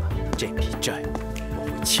名啊！这笔债我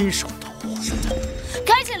会亲手讨还的。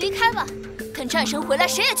赶紧离开吧，等战神回来，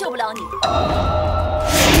谁也救不了你。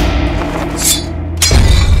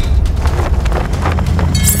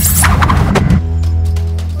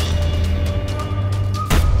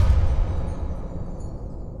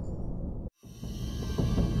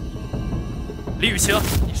李雨晴，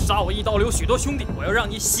你杀我一刀流许多兄弟，我要让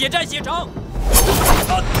你血债血偿！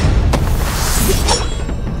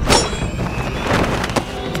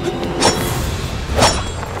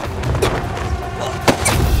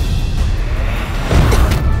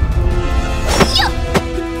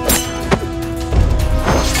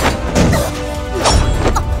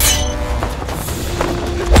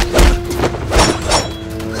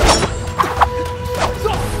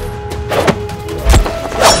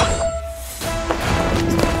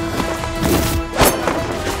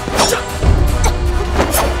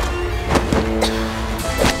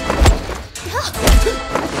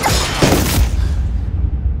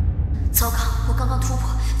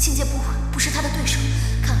界不是他的对手，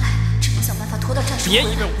看来只能想办法拖到战术。别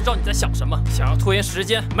以为我不知道你在想什么，想要拖延时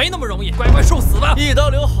间没那么容易，乖乖受死吧！一刀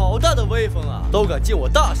流好大的威风啊，都敢进我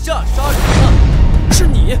大厦杀人了！是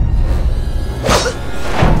你！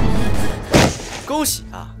恭喜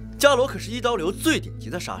啊，伽罗可是一刀流最顶级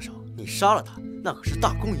的杀手，你杀了他，那可是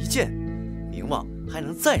大功一件，名望还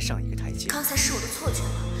能再上一个台阶。刚才是我的错觉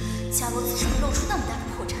了，伽罗怎么会露出那么大的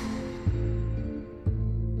破绽？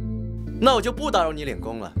那我就不打扰你练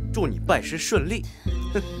功了，祝你拜师顺利。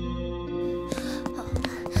哼！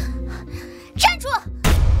站住！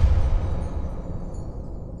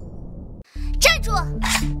站住！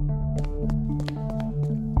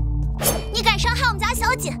你敢伤害我们家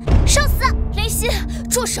小姐，受死！林夕，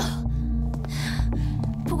住手！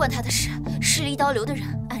不关他的事，是一刀流的人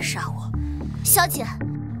暗杀我。小姐，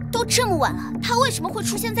都这么晚了，他为什么会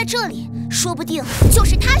出现在这里？说不定就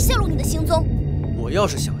是他泄露你的行踪。我要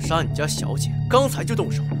是想杀你家小姐，刚才就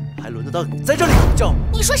动手了，还轮得到你在这里狗叫？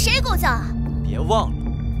你说谁狗叫啊？别忘了，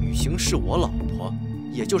雨晴是我老婆，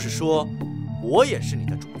也就是说，我也是你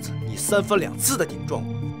的主子。你三番两次的顶撞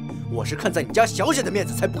我，我是看在你家小姐的面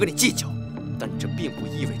子才不跟你计较，但这并不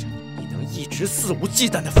意味着你能一直肆无忌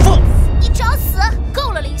惮的放肆。你找死！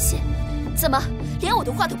够了，林夕，怎么连我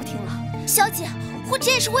的话都不听了？小姐，我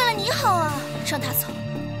这也是为了你好啊，让他走，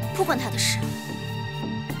不关他的事。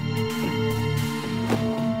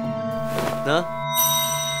呢？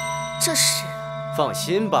这是？放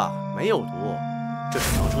心吧，没有毒。这是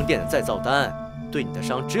长生殿的再造丹，对你的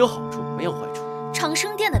伤只有好处，没有坏处。长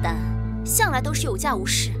生殿的丹向来都是有价无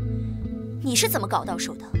市，你是怎么搞到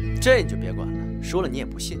手的？这你就别管了，说了你也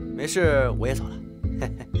不信。没事，我也走了。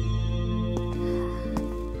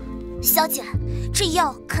小姐，这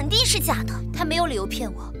药肯定是假的，他没有理由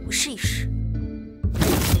骗我，我试一试。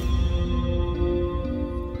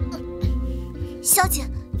小姐，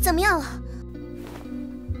怎么样了？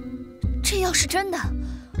这药是真的，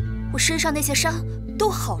我身上那些伤都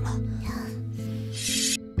好了。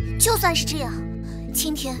就算是这样，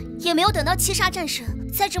今天也没有等到七杀战神。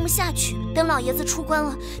再这么下去，等老爷子出关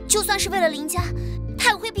了，就算是为了林家，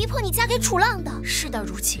他也会逼迫你嫁给楚浪的。事到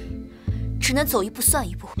如今，只能走一步算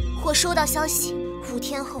一步。我收到消息，5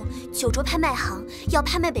天后九州拍卖行要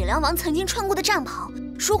拍卖北凉王曾经穿过的战袍。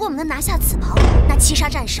如果我们能拿下此袍，那七杀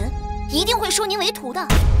战神一定会收您为徒的。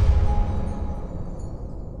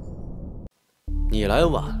你来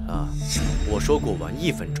晚了，我说过晚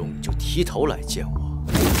1分钟就提头来见我。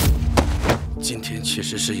今天确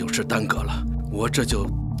实是有事耽搁了，我这就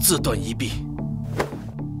自断一臂。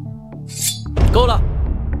够了！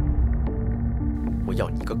我要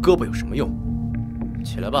你一个胳膊有什么用？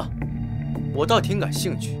起来吧，我倒挺感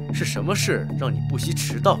兴趣，是什么事让你不惜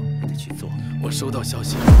迟到也得去做？我收到消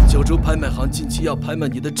息，九州拍卖行近期要拍卖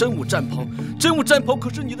你的真武战袍，真武战袍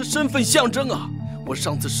可是你的身份象征啊！我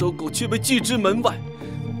上次收购却被拒之门外。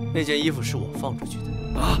那件衣服是我放出去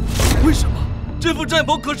的。啊？为什么？这副战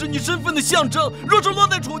袍可是你身份的象征，若是落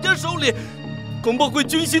在楚家手里，恐怕会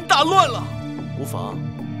军心大乱了。无妨，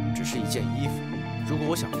只是一件衣服，如果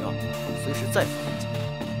我想要，随时再放一件。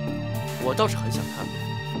我倒是很想看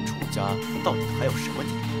看楚家到底还有什么底。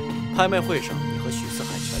拍卖会上，你和许四海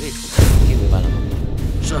全力出战，听明白了吗？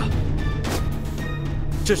是。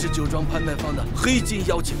这是酒庄拍卖方的黑金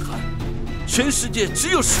邀请函，全世界只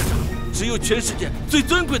有市场，只有全世界最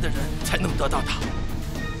尊贵的人才能得到它。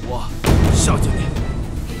我孝敬你。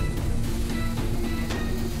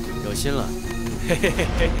有心了。嘿嘿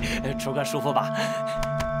嘿嘿，楚哥舒服吧？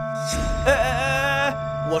哎！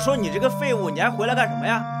我说你这个废物，你还回来干什么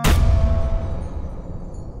呀？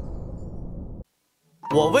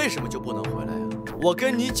我为什么就不能回来呀？我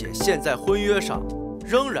跟你姐现在婚约上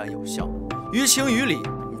仍然有效，于情于理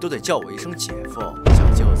你都得叫我一声姐夫，小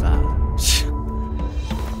舅子。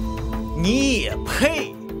你也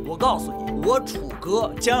配？我告诉你，我楚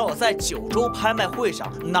哥将要在九州拍卖会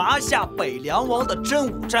上拿下北凉王的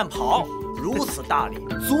真武战袍，如此大礼，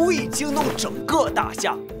足以惊动整个大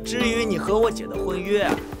夏。至于你和我姐的婚约，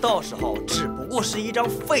到时候只不过是一张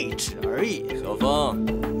废纸而已。小风，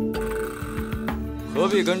何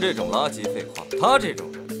必跟这种垃圾废话？他这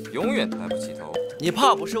种人永远抬不起头。你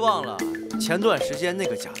怕不是忘了前段时间那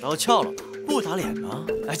个假刀鞘了吧？不打脸吗？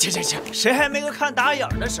哎，行，谁还没个看打眼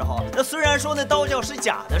的时候？那虽然说那刀鞘是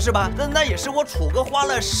假的，是吧？那也是我楚哥花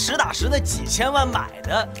了实打实的几千万买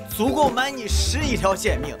的，足够买你11条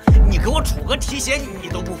贱命。你给我楚哥提鞋，你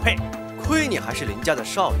都不配。亏你还是林家的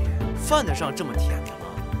少爷，犯得上这么舔的吗？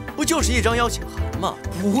不就是一张邀请函吗？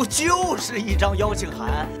不就是一张邀请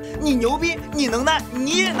函？你牛逼，你能耐，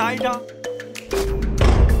你也拿一张。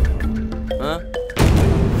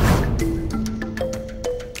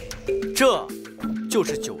这就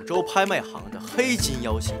是九州拍卖行的黑金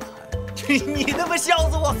邀请函。你他妈笑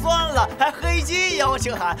死我算了，还黑金邀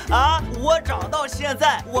请函啊！我找到现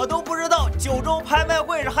在我都不知道九州拍卖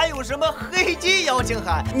会上还有什么黑金邀请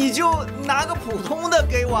函，你就拿个普通的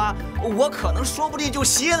给我，我可能说不定就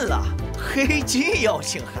信了。黑金邀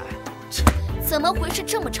请函，怎么回事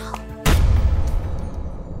这么吵？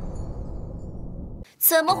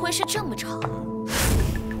怎么回事这么吵？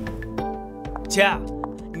姐，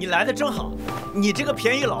你来的正好，你这个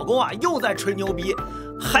便宜老公啊，又在吹牛逼。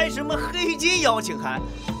还什么黑金邀请函，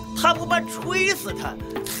他不怕吹死他！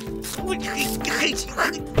我黑金，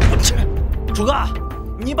我去！楚哥，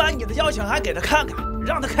你把你的邀请函给他看看，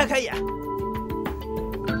让他开开眼。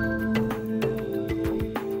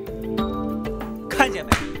看见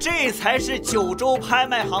没？这才是九州拍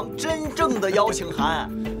卖行真正的邀请函，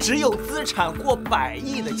只有资产过100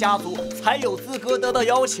亿的家族才有资格得到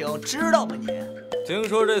邀请，知道吗你？听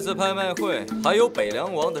说这次拍卖会还有北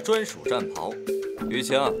凉王的专属战袍。雨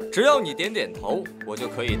晴，只要你点点头，我就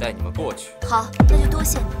可以带你们过去。好，那就多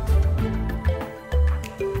谢你。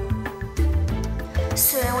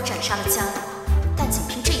虽然我斩杀了家国，但仅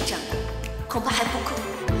凭这一战果，恐怕还不够。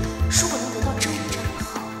如果能得到真武战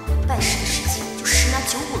袍，办事的时间就10拿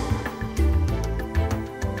9稳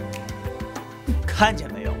了。看见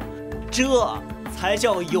没有？这才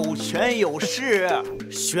叫有权有势，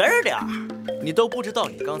学着点儿。你都不知道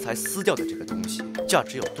你刚才撕掉的这个东西价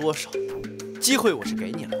值有多少。机会我是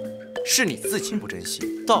给你了，是你自己不珍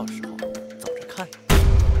惜，到时候走着看。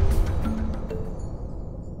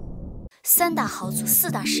3大豪族、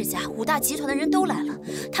4大世家、5大集团的人都来了，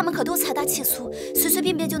他们可都财大气粗，随随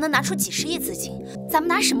便便就能拿出几10亿资金，咱们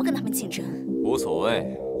拿什么跟他们竞争？无所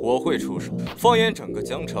谓，我会出手。放眼整个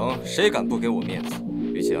江城，谁敢不给我面子？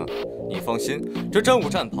雨晴，你放心，这真武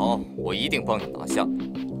战袍我一定帮你拿下。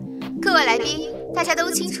各位来宾，大家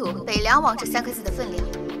都清楚“北凉王”这3个字的分量。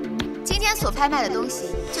今天所拍卖的东西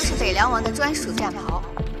就是北凉王的专属战袍，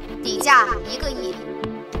底价1个亿，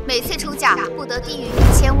每次出价不得低于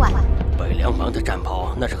1000万。北凉王的战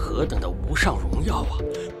袍那是何等的无上荣耀啊！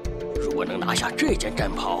如果能拿下这件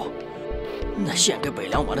战袍，那献给北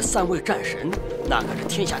凉王的3位战神，那可是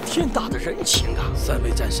天下天大的人情啊！3位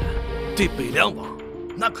战神对北凉王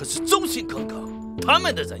那可是忠心耿耿，他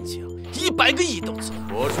们的人情100个亿都值。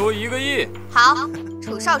我出1个亿。好，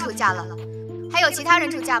楚少出价了。还有其他人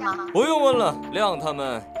出价吗？不用问了，亮他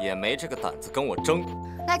们也没这个胆子跟我争。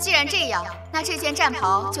那既然这样，那这件战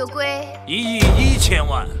袍就归1亿1000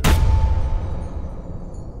万。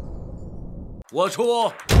我出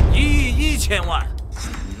1亿1000万。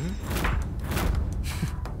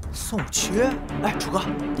宋缺，哎，楚哥，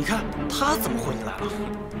你看他怎么混进来了？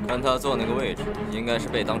看他坐那个位置，应该是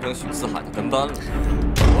被当成许四海的跟班了。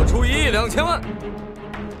我出1亿2千万。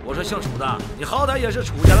我说姓楚的，你好歹也是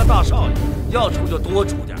楚家的大少爷，要出就多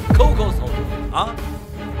出点，抠抠搜搜啊！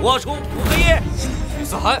我出5个亿。许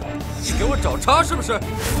四海，你给我找茬是不是？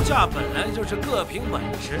出价本来就是各凭本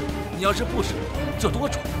事，你要是不舍得就多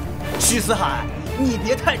出。许四海，你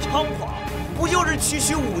别太猖狂，不就是区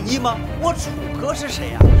区5亿吗？我楚哥是谁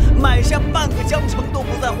呀？买下半个江城都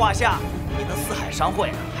不在话下，你的四海商会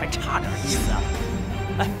啊，还差点意思啊！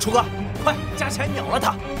哎，楚哥，快加钱鸟了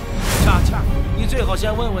他！恰恰，你最好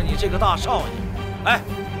先问问你这个大少爷，哎，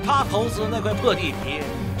他投资那块破地皮，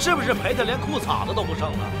是不是赔得连裤衩子都不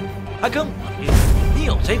剩了？还跟我比？你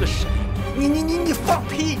有这个实力？你放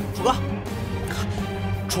屁！楚哥，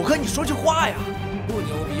楚哥，你说句话呀！不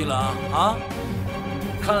牛逼了啊！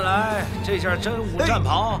看来这件真武战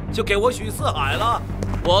袍就给我许四海了。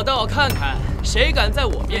我倒要看看谁敢在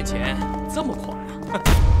我面前这么狂啊！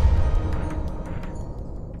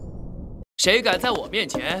谁敢在我面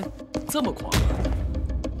前这么狂？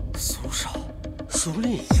苏少，苏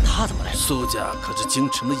丽，他怎么来？苏家可是京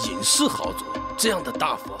城的隐世豪族，这样的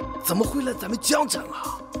大富怎么会来咱们江城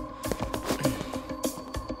啊？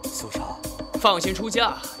苏少，放心出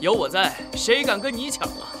价，有我在，谁敢跟你抢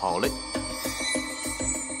啊？好嘞，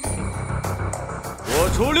我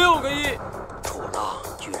出6个亿。楚浪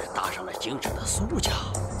居然搭上了京城的苏家，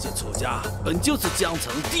这楚家本就是江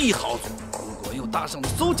城第一豪族。如果又搭上了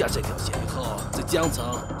苏家这条线，以后这江城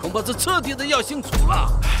恐怕是彻底的要姓楚了。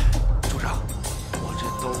处长，我这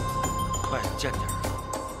都快见底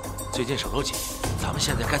了，最近手头紧，咱们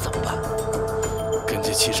现在该怎么办？根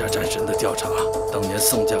据7杀战神的调查，当年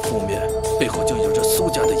宋家覆灭背后就有着苏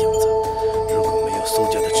家的影子。如果没有苏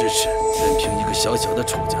家的支持，任凭一个小小的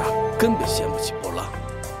楚家，根本掀不起波浪。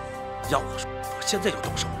要我说，我现在就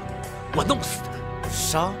动手了，我弄死他！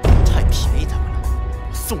杀太便宜他们了，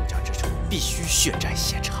宋家之仇必须血债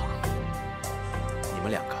血偿。你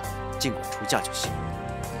们2个尽管出价就行。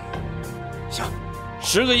行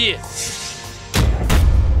，10个亿。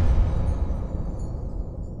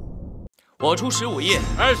我出15亿、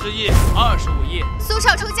 20亿、 25亿。苏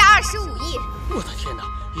少出价25亿。我的天哪！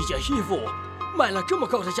一件衣服卖了这么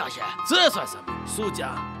高的价钱，这算什么？苏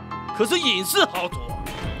家可是隐世豪族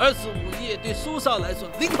，25亿对苏少来说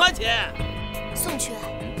0块钱。宋缺，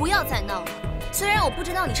不要再闹了。虽然我不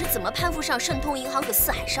知道你是怎么攀附上盛通银行和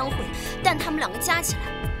四海商会，但他们两个加起来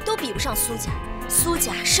都比不上苏家。苏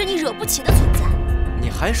家是你惹不起的存在。你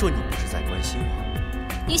还说你不是在关心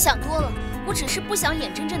我？你想多了，我只是不想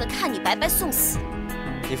眼睁睁的看你白白送死。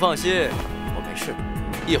你放心，我没事，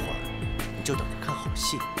一会儿你就等着看好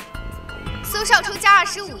戏。苏少出价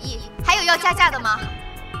25亿，还有要加价的吗？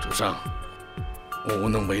主上，我无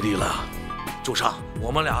能为力了。主上，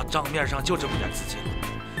我们俩账面上就这么点资金，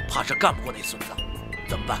怕是干不过那孙子，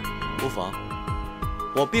怎么办？无妨，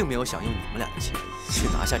我并没有想用你们俩的钱去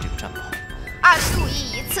拿下这个战袍。25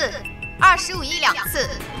亿一次，25亿2次，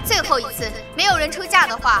最后一次没有人出价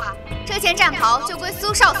的话，这件战袍就归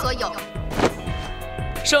苏少所有。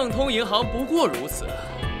盛通银行不过如此，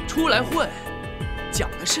出来混，讲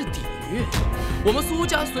的是底蕴。我们苏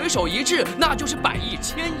家随手一掷，那就是100亿、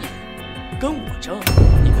1000亿，跟我争，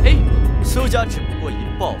你配吗？苏家只不过一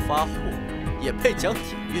暴发户，也配讲底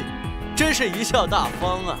蕴，真是贻笑大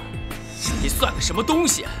方啊！你算个什么东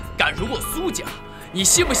西？敢辱我苏家，你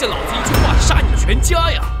信不信老子一句话杀你全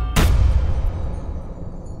家呀？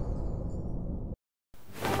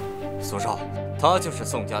苏少，他就是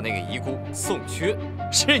宋家那个遗孤宋缺。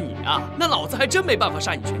是你啊？那老子还真没办法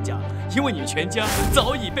杀你全家，因为你全家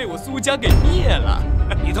早已被我苏家给灭了。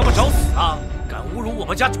你他妈找死啊！敢侮辱我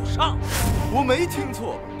们家主上！我没听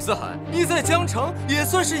错，四海，你在江城也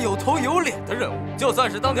算是有头有脸的人物，就算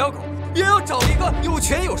是当条狗，也要找一个有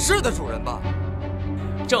权有势的主人吧。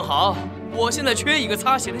正好，我现在缺一个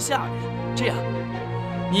擦鞋的下人，这样，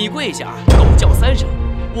你跪下狗叫3声，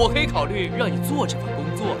我可以考虑让你做这份工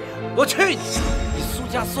作呀。我去你！你苏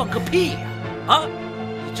家算个屁呀！啊！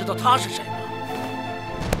你知道他是谁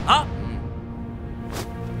吗？啊！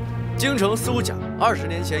京城苏家20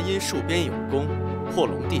年前因戍边有功，获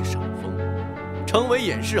龙帝赏封，成为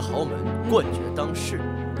掩氏豪门，冠绝当世。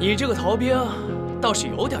你这个逃兵倒是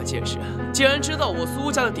有点见识，既然知道我苏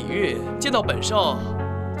家的底蕴，见到本少，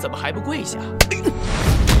怎么还不跪下？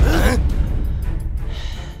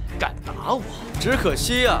敢打我？只可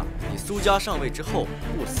惜啊，你苏家上位之后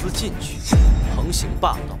不思进取，横行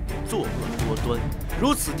霸道，作恶多端，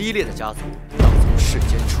如此低劣的家族，要从世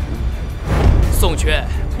间除名。宋缺，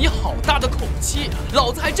你好大的口气啊！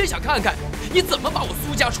老子还真想看看你怎么把我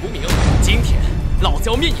苏家除名。今天老子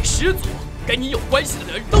要灭你10族，跟你有关系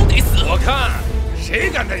的人都得死。我看谁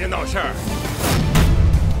敢在这闹事儿？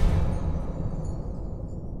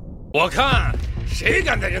我看谁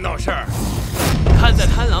敢在这闹事儿？看在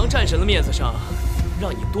贪狼战神的面子上，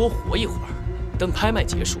让你多活一会儿，等拍卖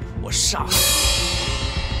结束，我杀了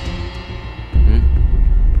你。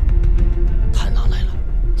贪狼来了，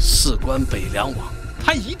事关北凉王，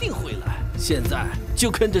他一定会来。现在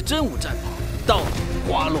就跟着真武战袍，到底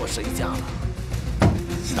花落谁家了？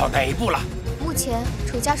到哪一步了？目前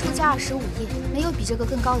楚家出价25亿，没有比这个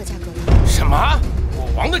更高的价格了。什么？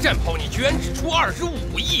我王的战袍你居然只出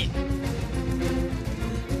25亿？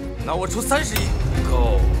那我出30亿。不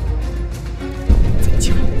够。再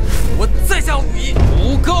加，我再加5亿。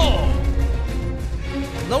不够。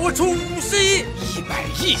那我出50亿。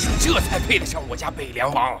100亿，这才配得上我家北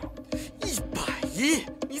凉王。100亿？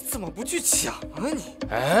你怎么不去抢啊你？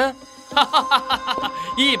嗯，哈哈哈哈哈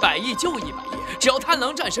！100亿就100亿，只要贪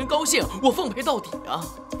狼战神高兴，我奉陪到底啊！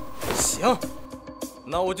行，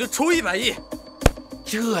那我就出100亿。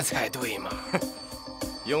这才对嘛！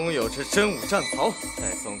拥有这真武战袍，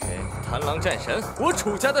再送给贪狼战神，我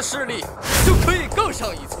楚家的势力就可以更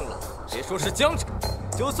上一层楼。别说是江城，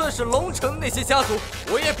就算是龙城那些家族，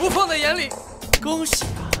我也不放在眼里。恭喜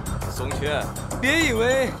啊，宋缺！别以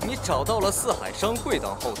为你找到了四海商会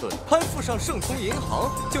当后盾，攀附上盛通银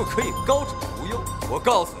行就可以高枕无忧。我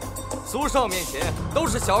告诉你，苏少面前都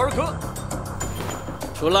是小儿科。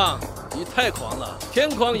楚浪，你太狂了！天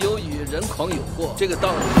狂有雨，人狂有祸，这个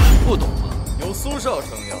道理不懂吗？有苏少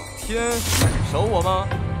撑腰，天敢收我吗？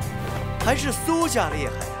还是苏家厉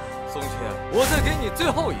害呀！宋缺，我再给你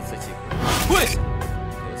最后一次机会，跪下，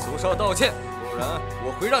给苏少道歉，不然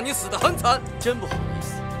我会让你死得很惨。真不好意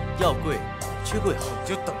思，要跪去跪后，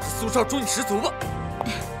就等着苏少诛你10族吧。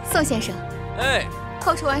宋先生，哎，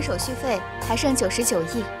扣除完手续费还剩99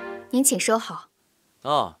亿，您请收好。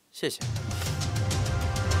哦，谢谢。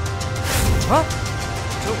啊，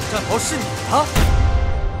真武战袍是你的？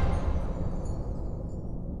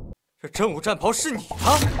这真武战袍是你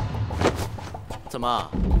的？怎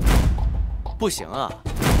么？不行啊！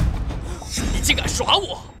你竟敢耍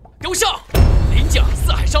我！给我上！离林家、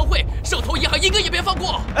四海商会、手头银行一个也别放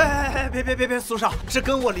过！哎，别，苏少，这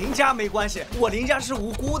跟我林家没关系，我林家是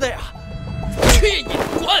无辜的呀。去你的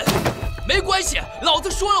滚！没关系，老子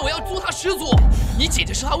说了我要诛他10族。你姐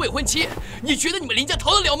姐是他未婚妻，你觉得你们林家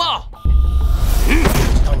逃得了吗？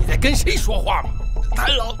知道你在跟谁说话吗？谭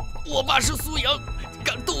老，我爸是苏阳，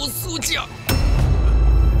敢动苏家。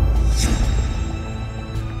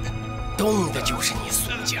动的就是你苏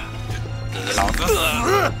家，你老子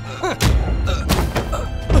死！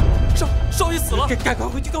少爷死了，赶快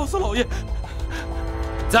回去告诉老爷。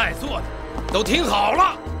在座的都听好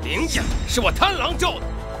了，林家是我贪狼咒的，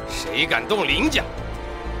谁敢动林家，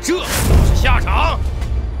这就是下场。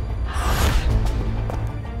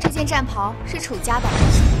这件战袍是楚家的。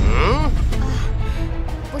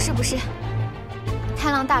不是，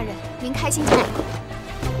贪狼大人，您开心就好。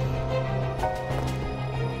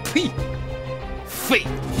呸！废物！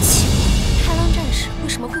太郎战士为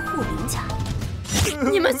什么会护林家？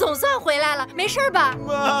你们总算回来了，没事吧？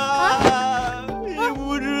妈，你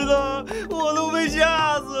不知道，我都被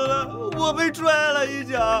吓死了，我被踹了一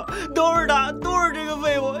脚，都是他，都是这个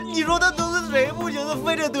废物。你说他得罪谁不行，他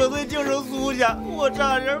非得得罪京城苏家，我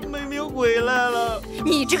差点没命回来了。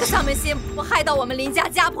你这个丧门星，不害到我们林家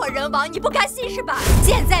家破人亡，你不甘心是吧？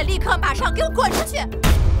现在立刻马上给我滚出去！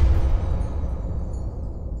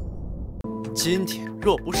今天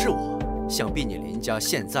若不是我，想必你林家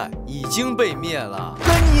现在已经被灭了。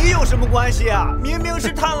跟你有什么关系啊？明明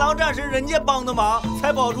是贪狼战士人家帮的忙，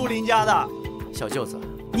才保住林家的。小舅子，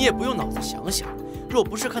你也不用脑子想想，若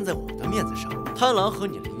不是看在我的面子上，贪狼和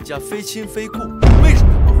你林家非亲非故，为什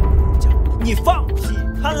么要帮我们林家？你放屁！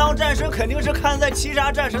贪狼战神肯定是看在七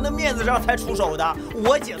杀战神的面子上才出手的。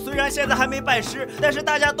我姐虽然现在还没拜师，但是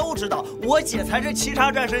大家都知道，我姐才是七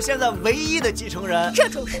杀战神现在唯一的继承人。这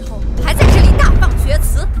种时候还在这里大放厥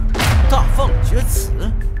词？大放厥词？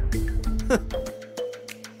哼！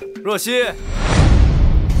若曦，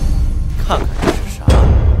看看这是啥？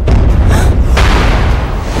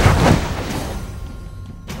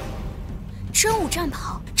真武战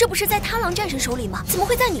袍，这不是在贪狼战神手里吗？怎么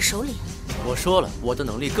会在你手里？我说了，我的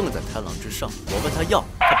能力更在贪狼之上。我问他要，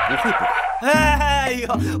他不会不给。哎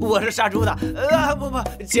呦，我是杀猪的，不，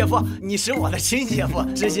姐夫，你是我的亲姐夫，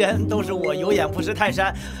之前都是我有眼不识泰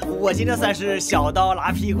山，我今天算是小刀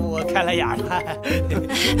拉屁股开了眼了。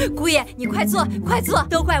姑爷，你快坐，快坐，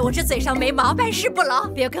都怪我这嘴上没毛，办事不牢，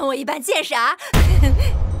别跟我一般见识啊！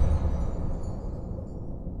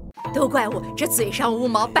都怪我这嘴上无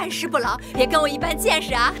毛，办事不牢，别跟我一般见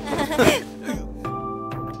识啊！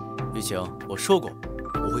雨晴，我说过，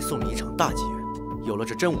我会送你一场大机缘。有了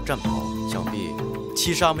这真武战袍，想必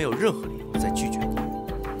七杀没有任何理由再拒绝你。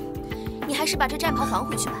你还是把这战袍还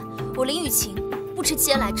回去吧。我林雨晴不知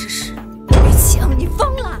嗟来之食。雨晴，你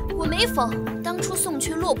疯了！我没疯。当初宋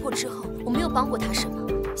缺落魄之后，我没有帮过他什么。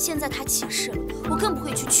现在他起事了，我更不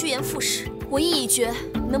会去趋炎附势。我意已决，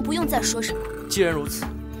你们不用再说什么。既然如此，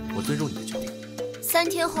我尊重你的决定。3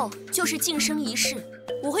天后就是晋升仪式，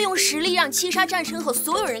我会用实力让七杀战神和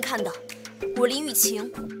所有人看到，我林雨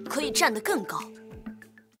晴可以站得更高。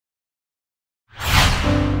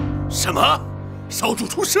什么？少主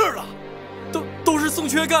出事了？都是宋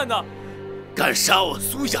缺干的！敢杀我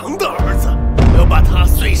苏阳的儿子，我要把他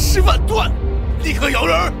碎尸万段！立刻摇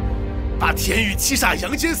人，把天域七煞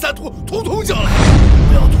阳间三屠统统叫来！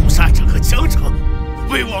我要屠杀整个江城，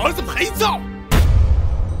为我儿子陪葬！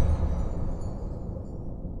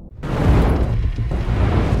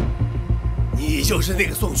你就是那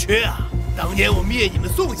个宋缺啊！当年我灭你们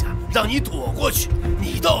宋家，让你躲过去，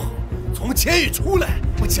你倒好，从监狱出来，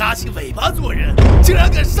不夹起尾巴做人，竟然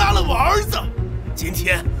敢杀了我儿子！今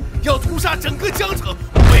天要屠杀整个江城，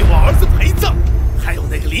为我儿子陪葬。还有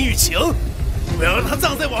那个林雨晴，我要让他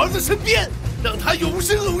葬在我儿子身边，让他永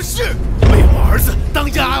生永世，为我儿子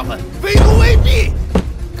当丫鬟，为奴为婢。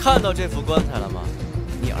看到这副棺材了吗？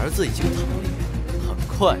你儿子已经躺里面，很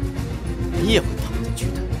快你也会躺进去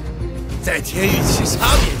的。在天域七杀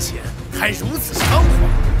面前还如此猖狂，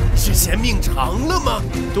是嫌命长了吗？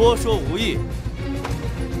多说无益。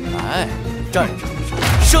来，战场上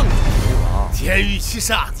胜者为王。天域七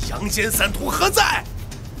煞阳间三屠何在？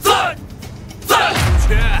在！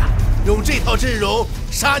缺用这套阵容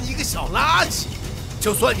杀你一个小垃圾，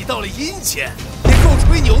就算你到了阴间，也够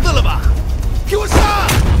吹牛的了吧？给我杀！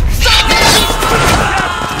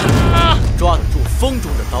抓得住风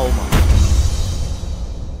中的刀吗？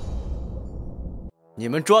你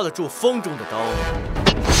们抓得住风中的刀吗？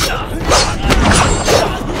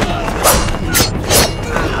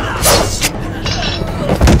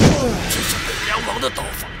这是北凉王的刀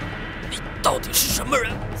法，你到底是什么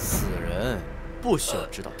人？此人不需要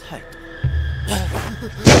知道太多。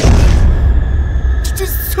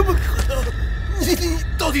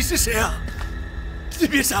到底是谁啊？你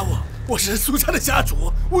别杀我，我是苏家的家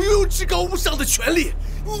主，我拥有至高无上的权利。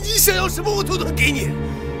你想要什么，我都能给你。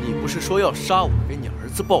你不是说要杀我，给你儿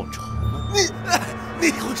子报仇吗？那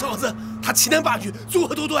混小子，他欺男霸女，作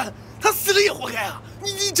恶多端，他死了也活该啊！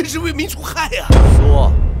你真是为民除害呀！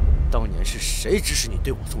说，当年是谁指使你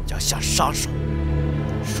对我宋家下杀手？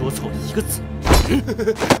说错一个字，别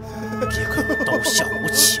怪我刀下无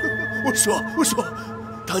情。我说，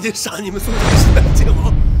当年杀你们宋家的是南界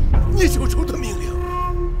王聂九州的命令。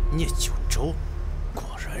聂九州，果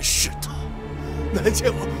然是他。南界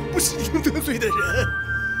王不是你能得罪的人，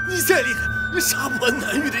你再厉害，也杀不完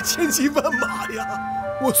南域的千军万马呀！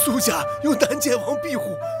我苏家有南界王庇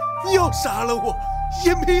护，你要杀了我，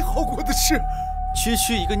也没好过的事。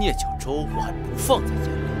区一个聂九州，我还不放在眼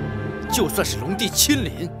里，就算是龙帝亲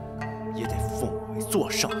临，也得奉我为座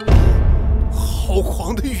上宾。好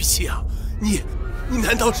狂的语气啊！你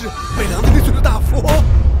难道是北凉的那尊大佛？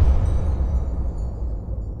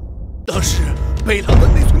当时北凉的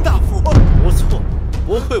那尊大佛，不错，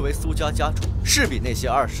不愧为苏家家主，是比那些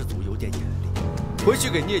二世祖有点眼力。回去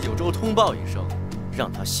给聂九州通报一声，让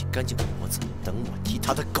他洗干净脖子，等我剃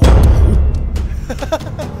他的狗头。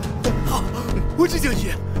好，我这就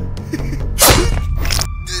去。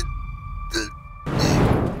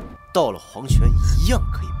到了黄泉一样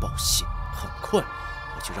可以报信，很快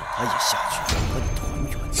我就让他也下去和你团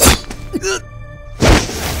圆。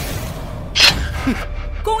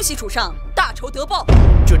恭喜主上，大仇得报。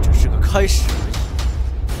这只是个开始而已。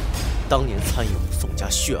当年参与我宋家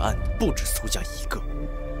血案的不止苏家一个，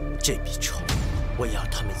这笔仇我也要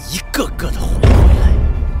他们一个个的还回来。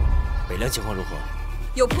北凉情况如何？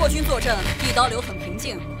有破军坐镇，一刀流很平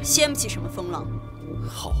静，掀不起什么风浪。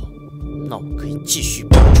好，那我可以继续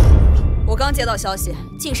报仇了。我刚接到消息，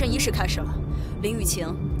晋升仪式开始了，林雨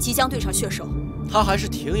晴即将对上血手。她还是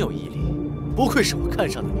挺有毅力，不愧是我看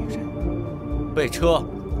上的女人。备车，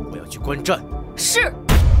我要去观战。是。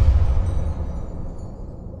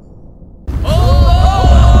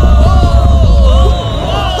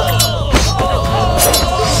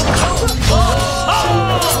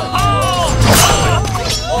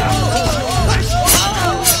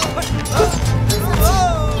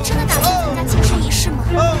你真的打算参加晋升仪式吗？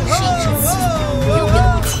事已至此，不用别的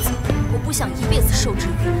不负责，我不想一辈子受制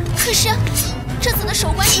于人。可是。这次的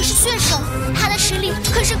守关可是血手，他的实力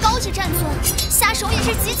可是高级战尊，下手也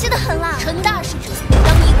是极其的狠辣。陈大使者，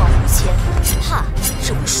当一往无前，怕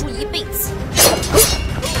只会输一辈子。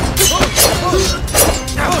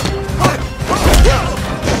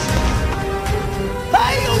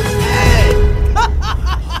还有谁？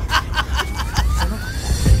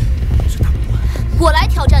我来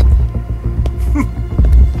挑战你。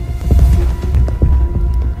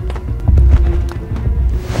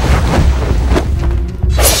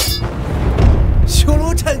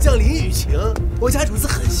战将林雨晴，我家主子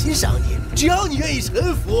很欣赏你，只要你愿意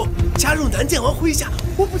臣服，加入南剑王麾下，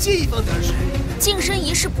我不介意放点水。晋升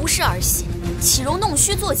仪式不是儿戏，岂容弄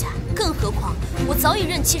虚作假？更何况我早已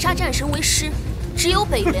认七杀战神为师，只有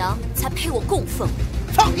北凉才配我供奉。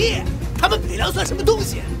放屁！他们北凉算什么东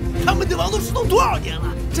西？他们的王都失踪多少年了？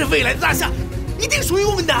这未来的大夏一定属于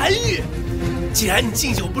我们南域。既然你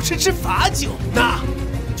敬酒不吃吃罚酒，那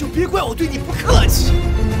就别怪我对你不客气。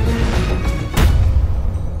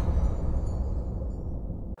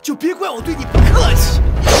就别怪我对你不客气。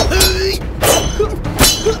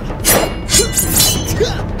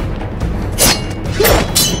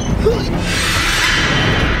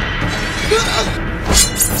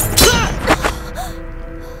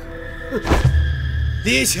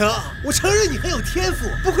李晴，我承认你很有天赋，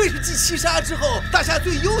不愧是继七杀之后大夏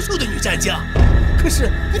最优秀的女战将。可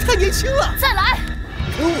是你太年轻了，再来，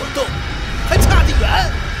跟我斗还差得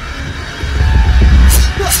远。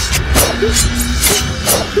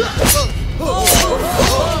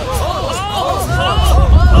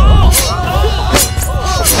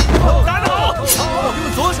打倒！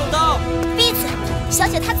用左手刀！闭嘴！小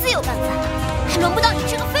姐她自有办法，还轮不到你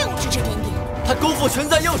这个废物指指点点。他功夫全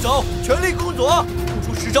在右手，全力攻左，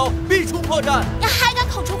不出10招必出破绽。你还敢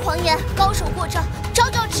口出狂言，高手过招，招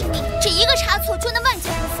招致命，这一个差错就能万劫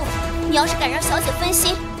不复。你要是敢让小姐分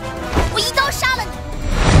心，我一刀杀了你。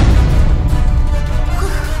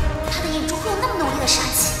他的眼中会有那么浓烈的杀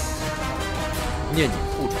气。念你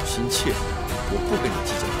护主心切，我不跟你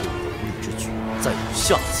计较对我的无理之举。再有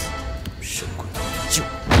下次，神鬼依旧。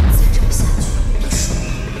再这么下去，别说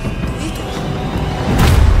赌一赌。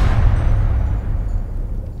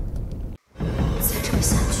再这么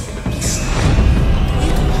下去，别说赌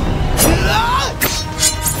一赌。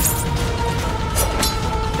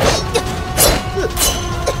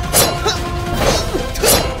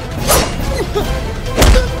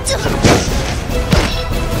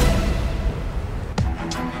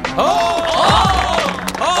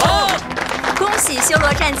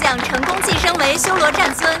战将成功晋升为修罗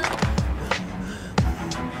战尊。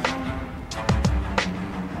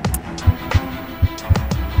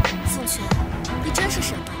宋权，你真是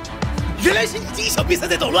神啊！原来是你这个小瘪三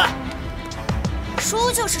在捣乱。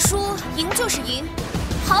输就是输，赢就是赢，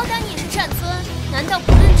好歹你也是战尊，难道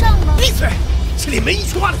不认账吗？闭嘴！这里没一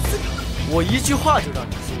句话的资格。我一句话就让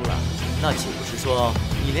你输了，那岂不是说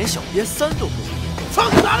你连小瘪三都不如？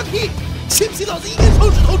放啥了屁！信不信老子一根手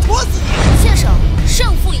指头戳死你？选手，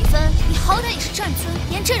胜负已分，你好歹也是战尊，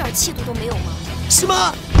连这点气度都没有吗？什么？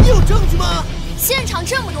你有证据吗？现场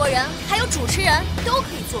这么多人，还有主持人，都可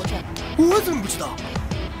以作证。我怎么不知道？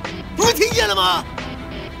你们听见了吗？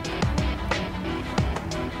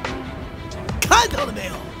看到了没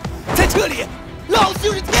有？在这里，老子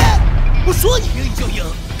就是天！我说你赢你就赢，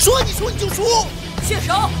说你输你就输。血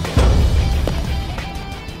手，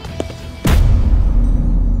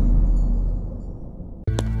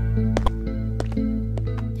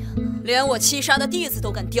连我七杀的弟子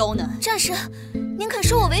都敢刁难。战神，您可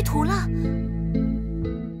收我为徒了？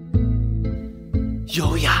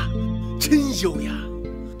优雅，真优雅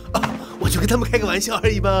啊！我就跟他们开个玩笑而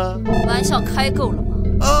已嘛。玩笑开够了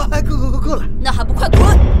吗？啊，还够了。那还不快滚！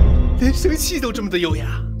连生气都这么的优雅。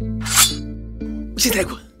现在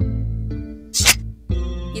滚！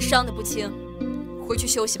你伤得不轻，回去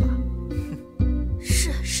休息吧。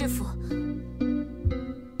是，师傅。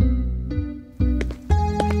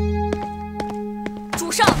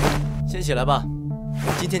主上，先起来吧。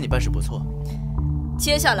今天你办事不错。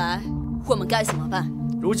接下来我们该怎么办？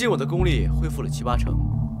如今我的功力恢复了7、8成，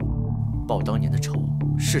报当年的仇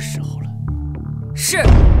是时候了。是，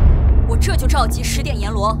我这就召集10点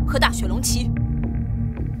阎罗和大雪龙旗。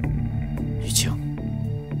雨晴，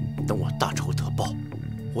等我大仇得报，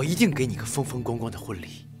我一定给你个风风光光的婚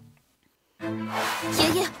礼。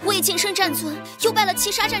爷爷，我已晋升战尊，又拜了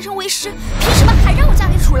7杀战神为师，凭什么还让我嫁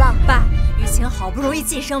给楚浪？爸，雨晴好不容易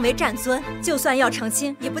晋升为战尊，就算要成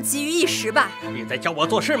亲，也不急于一时吧？你在教我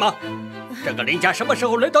做事吗？这个林家什么时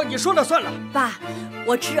候轮到你说了算了？爸，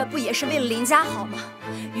我这不也是为了林家好吗？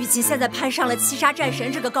雨晴现在攀上了7杀战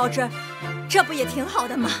神这个高枝，这不也挺好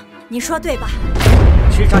的吗？你说对吧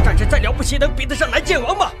7杀战神再了不起，能比得上南剑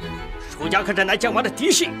王吗？楚家可是南剑王的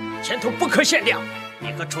嫡系，前途不可限量。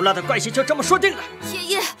你和楚浪的关系就这么说定了。爷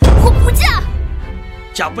爷，我不嫁。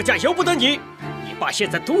嫁不嫁由不得你。你爸现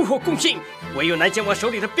在独火攻心，唯有南剑王手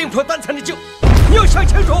里的冰魄丹才能救。你要想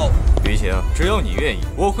清楚。于晴，只要你愿意，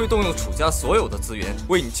我会动用楚家所有的资源，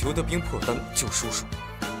为你求得冰魄丹救叔叔。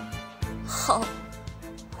好，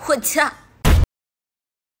我嫁。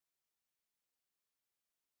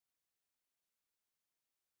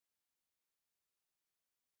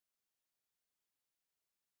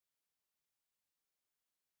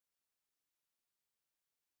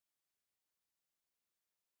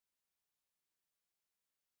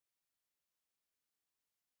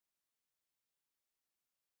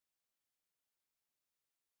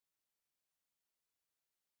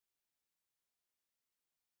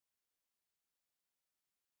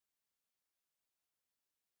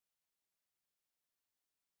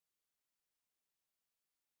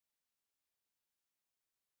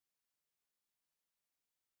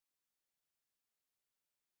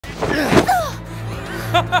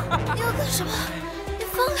你要干什么？你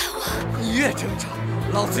放开我！你越挣扎，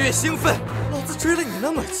老子越兴奋。老子追了你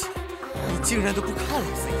那么久，你竟然都不看老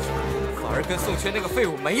子一眼，反而跟宋权那个废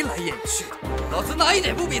物眉来眼去的。老子哪一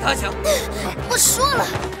点不比他强？我说了，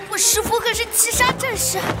我师父可是7杀战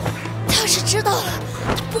士，他要是知道了，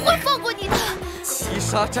他不会放过你的。7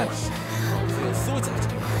杀战士，老子有苏家寨，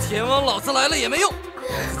天王老子来了也没用。老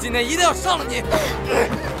子今天一定要上了你！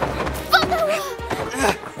放开我！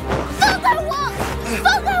放开我！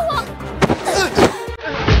放开我！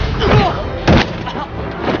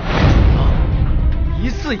一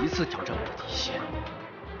次一次挑战我的底线，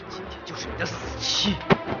今天就是你的死期。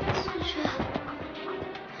宋权，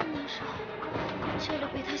很难受，这里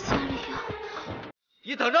被他下了药。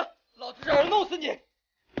你等着，老子让人弄死你！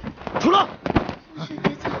楚浪，宋权，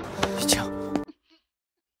别走。雨晴。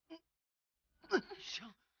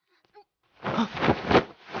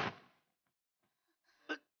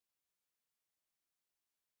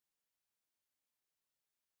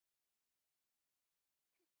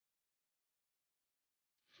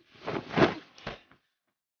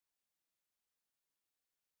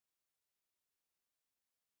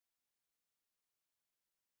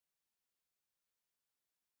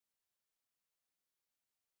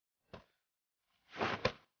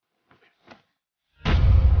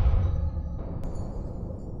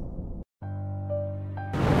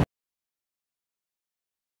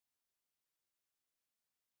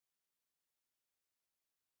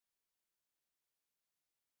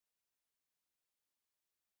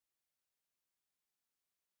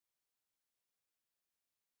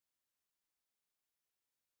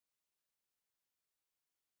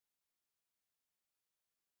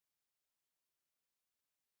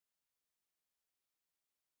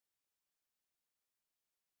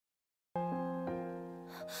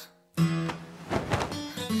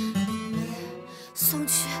宋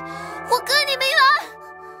曲，我跟你没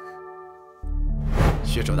完！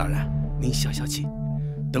薛首大人，您消消气，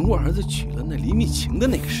等我儿子娶了那李密晴的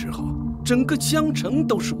那个时候，整个江城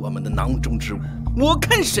都是我们的囊中之物，我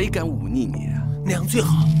看谁敢忤逆你啊！那样最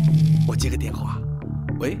好。我接个电话。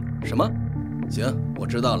喂，什么？行，我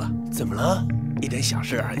知道了。怎么了？一点小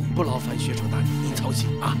事而已，不劳烦薛首大人您操心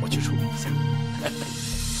啊，我去处理一下。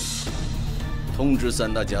通知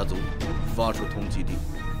3大家族，发出通缉令，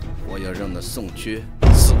我要让那宋缺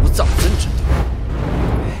死无葬身之地。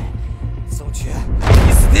宋缺，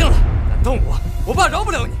你死定了！敢动我，我爸饶不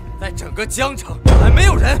了你！在整个江城，还没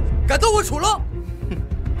有人敢动我楚乐。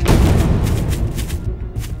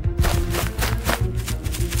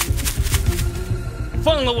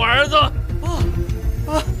放了我儿子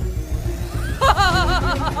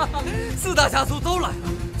！4大家族都来了，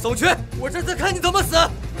宋缺，我这次看你怎么死！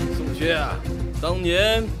宋缺啊，当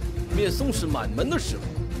年灭宋氏满门的时候，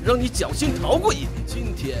让你侥幸逃过一命，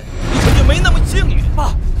今天你可就没那么幸运。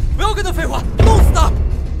爸，不要跟他废话，弄死他！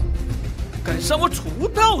敢杀我楚无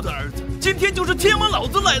道的儿子，今天就是天王老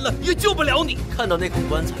子来了也救不了你。看到那口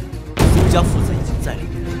棺材，宋家父子已经在里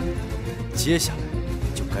面，接下来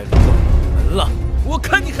就该轮到你们了。我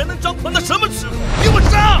看你还能张狂到什么时候？给我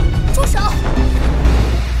杀！住手！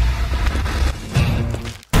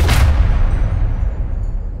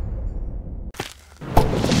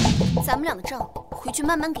咱们俩的账回去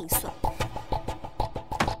慢慢给你算。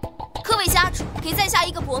各位家主，给在下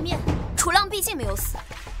一个薄面。楚浪毕竟没有死，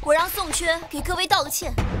我让宋缺给各位道个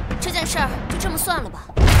歉。这件事儿就这么算了吧。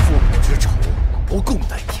父母之仇，不共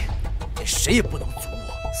戴天，也谁也不能阻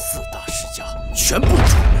我。4大世家全部除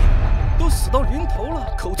灭。都死到临头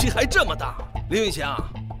了，口气还这么大。林云祥，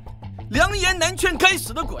良言难劝该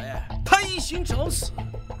死的鬼，他一心找死，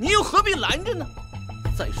你又何必拦着呢？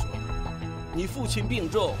再说了，你父亲病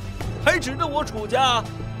重，还指着我楚家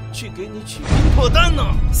去给你取冰魄丹呢。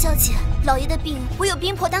小姐，老爷的病我有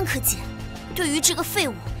冰魄丹可解。对于这个废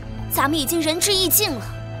物，咱们已经仁至义尽了。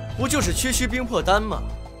不就是区区冰魄丹吗？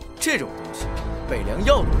这种东西，北凉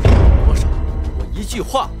要多少有多少。我一句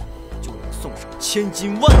话就能送上千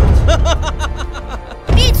金万金。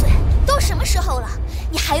闭嘴！都什么时候了，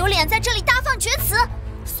你还有脸在这里大放厥词？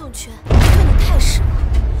宋缺，我对你太失望。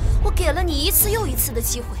我给了你一次又一次的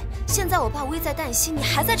机会，现在我爸危在旦夕，你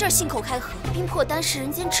还在这儿信口开河。冰魄丹是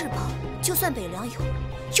人间至宝，就算北凉有，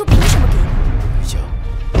又凭什么给你？雨晴，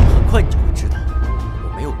很快你就会知道，我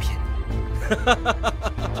没有骗你。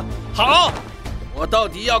好，我到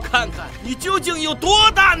底要看看你究竟有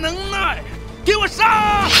多大能耐！给我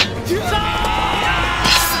杀！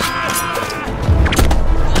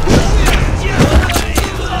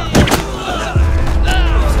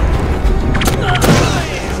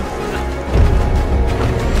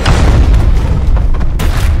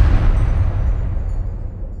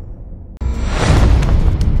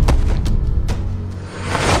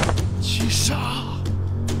杀！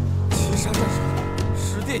七杀战神，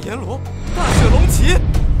十殿阎罗，大雪龙旗。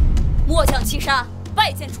末将七杀，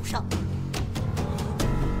拜见主上。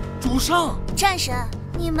主上，战神，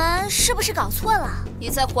你们是不是搞错了？你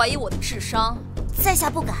在怀疑我的智商？在下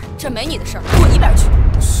不敢。这没你的事儿，滚一边去！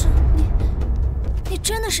是你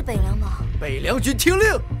真的是北凉吗？北凉军听令，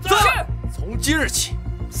是。从今日起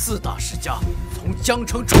，4大世家从江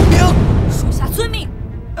城除名。属下遵命。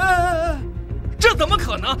这怎么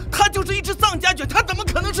可能？他就是一只丧家犬，他怎么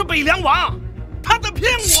可能是北凉王？他在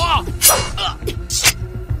骗我！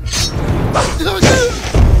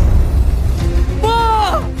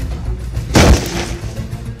妈！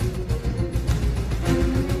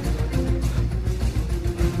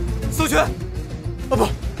宋缺，不，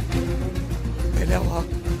北凉王，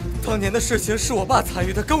当年的事情是我爸参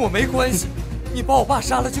与的，跟我没关系。你把我爸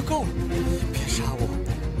杀了就够了，别杀我。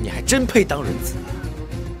你还真配当人子啊！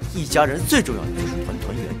一家人最重要的就是团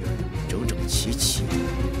团圆圆，整整齐齐，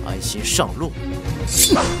安心上路。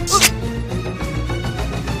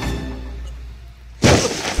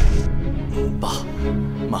爸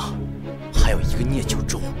妈，还有一个聂九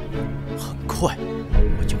州，很快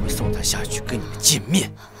我就会送他下去跟你们见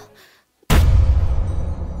面。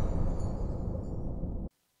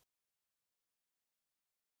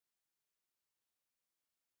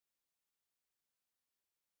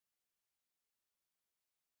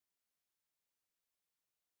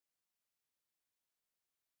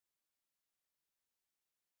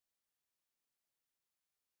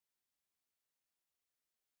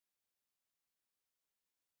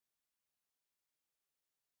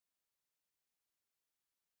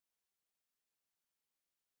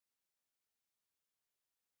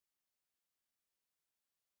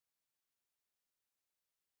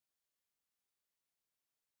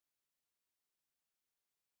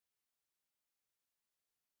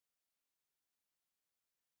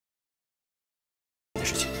件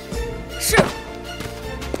事情。是。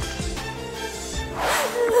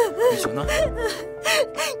玉雄呢？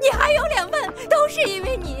你还有2份，都是因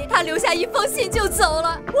为你，他留下1封信就走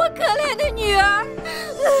了，我可怜的女儿。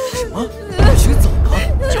什么？玉雄走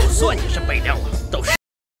了？就算你是北凉王，都是。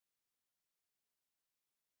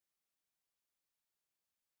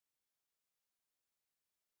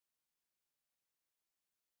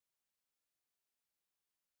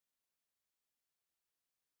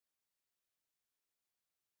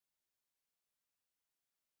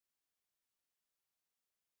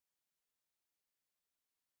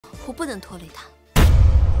我不能拖累他。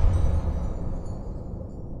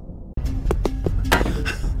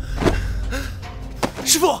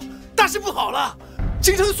师傅，大事不好了！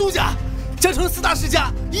京城苏家、江城4大世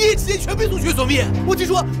家一夜之间全被宋学所灭。我听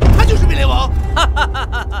说他就是北凉王。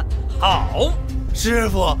好，师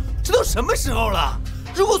傅，这都什么时候了？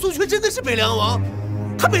如果宋学真的是北凉王，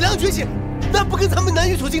他北凉崛起，那不跟咱们南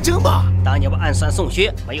域所竞争吗？当年我暗算宋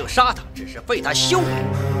薛，没有杀他，只是废他修为，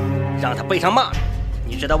让他背上骂名。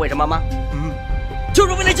你知道为什么吗？就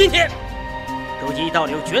是为了今天。如今一刀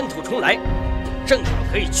流卷土重来，正好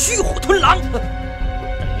可以驱虎吞狼。等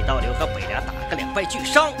一刀流和北凉打个2败俱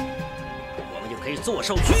伤，我们就可以坐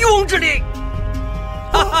收渔翁之利。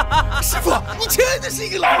师傅，你真的是一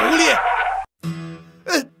个老狐狸。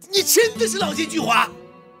你真的是老奸巨猾。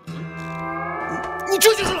你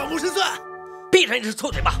这就是老谋深算。闭上你的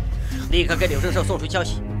臭嘴巴！立刻给柳正寿送出消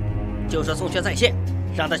息，就说宋薛在线，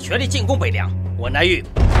让他全力进攻北凉。我南域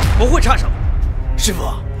不会插手。师傅，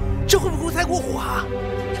这会不会太过火啊？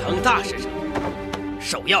成大事上，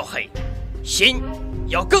手要黑，心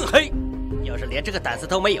要更黑。要是连这个胆子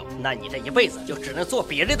都没有，那你这一辈子就只能做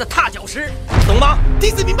别人的踏脚石，懂吗？弟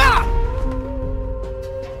子明白了。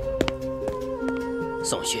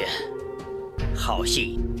宋薛，好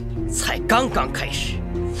戏才刚刚开始。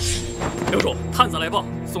刘主，探子来报，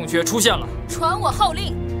宋薛出现了。传我号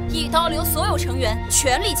令。一刀流所有成员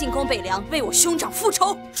全力进攻北凉，为我兄长复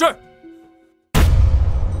仇。是。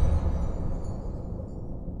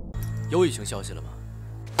有羽熊消息了吗？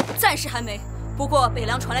暂时还没。不过北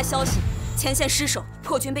凉传来消息，前线失守，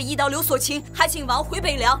破军被一刀流所擒，还请王回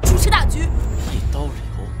北凉主持大局。一刀流，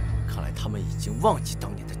看来他们已经忘记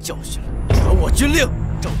当年的教训了。传我军令，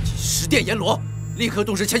召集10殿阎罗，立刻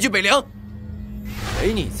动身前去北凉。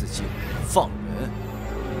给你一次机会，放人，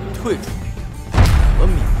退出北凉，和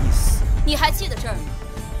免一死。你还记得这儿吗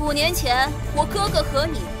？5年前，我哥哥和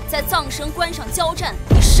你在葬神关上交战，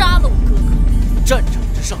你杀了我哥哥。战场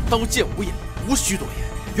之上，刀剑无眼，无需多言。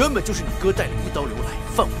原本就是你哥带领一刀流来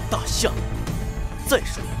犯我大象。再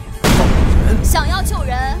说一遍，放人。想要救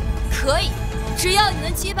人，可以，只要你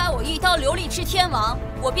能击败我一刀流力之天王，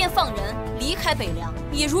我便放人离开北凉。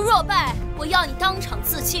你如若败，我要你当场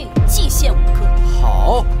自尽，祭献我哥。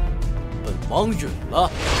好，本王允了。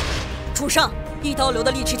主上，一刀流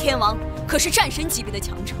的力之天王可是战神级别的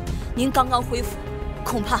强者，您刚刚恢复，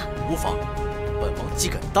恐怕无妨。本王既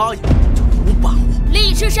敢答应，就有把握。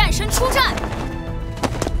力之战神出战！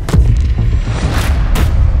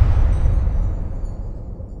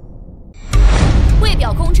为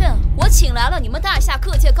表公正，我请来了你们大夏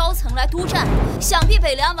各界高层来督战，想必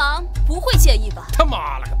北凉王不会介意吧？他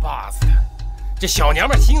妈了个巴子的，这小娘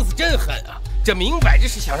们心思真狠啊！这明摆着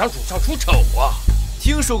是想让主上出丑啊！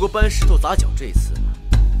听说过搬石头砸脚这一次，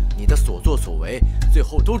你的所作所为，最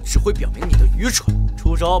后都只会表明你的愚蠢。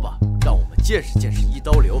出招吧，让我们见识见识一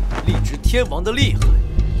刀流力值天王的厉害。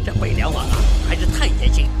这北凉王啊，还是太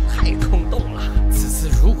野心、太冲动了。此次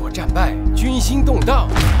如果战败，军心动荡，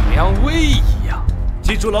北凉危矣呀！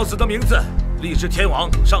记住老子的名字，力值天王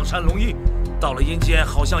上山龙一，到了阴间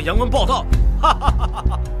好向杨文报道。哈哈哈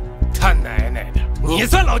哈！他奶奶的，你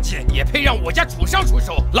算老几，也配让我家主上出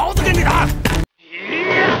手？老子跟你打！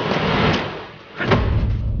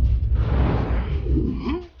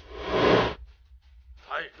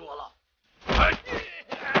太弱了！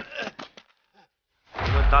你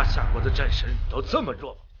们大夏国的战神都这么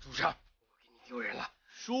弱吗？主上，我给你丢人了。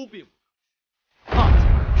输并不怕才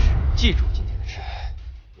不是。记住今天的事，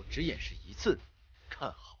我只演示一次，看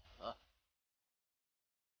好了。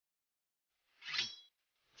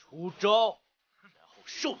出招，然后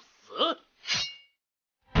受死。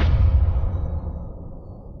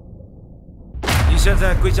你现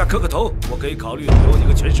在跪下磕个头，我可以考虑留你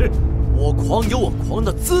个全尸。我狂有我狂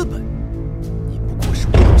的资本，你不过是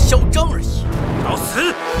无脑嚣张而已。找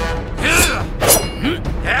死！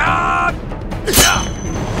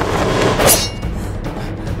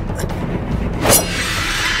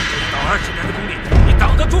到20年的功力，你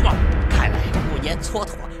挡得住吗？看来5年蹉跎，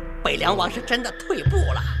北凉王是真的退步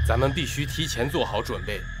了。咱们必须提前做好准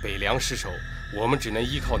备，北凉失守，我们只能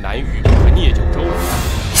依靠南域和聂九州了。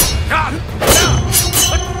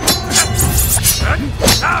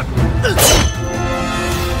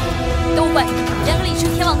都怪你，连个力持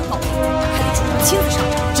天王都搞不定，还得主上亲自上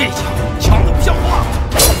场。这家伙呛得不像话！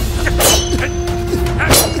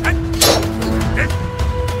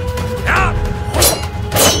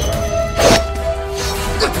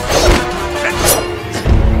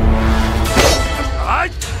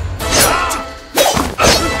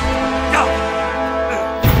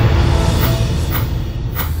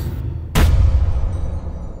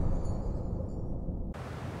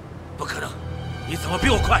不可能，你怎么比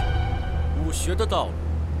我快？武学的道路，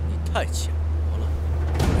你太浅薄了。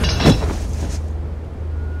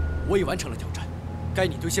我已完成了挑战，该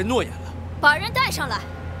你兑现诺言了。把人带上来。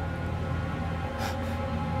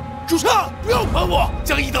主上，不要管我，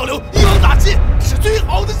将一刀流一网打尽，这是最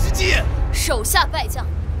好的时机。手下败将，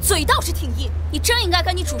嘴倒是挺硬，你真应该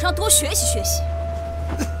跟你主上多学习学习。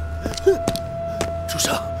主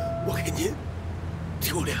上，我给您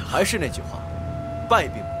丢脸了。还是那句话，败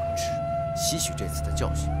并无耻，吸取这次的教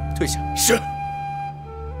训，退下。是。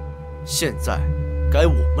现在该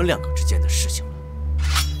我们两个之间的事情了。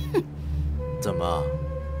哼，怎么，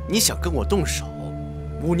你想跟我动手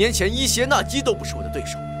？5年前伊邪那基都不是我的对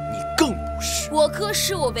手，你更不是。我哥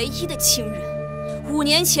是我唯一的亲人，5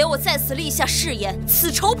年前我在此立下誓言，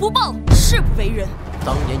此仇不报，誓不为人。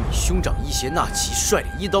当年你兄长伊邪那岐率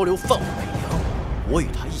领一刀流放我北凉，我与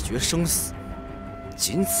他一决生死，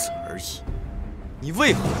仅此而已。你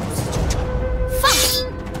为何如此纠缠？放肆！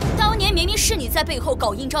当年明明是你在背后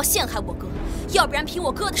搞阴招陷害我哥，要不然凭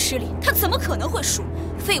我哥的实力，他怎么可能会输？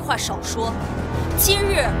废话少说，今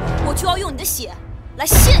日我就要用你的血来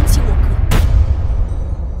献祭我哥。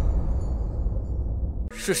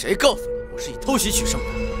是谁告诉你我是以偷袭取胜的？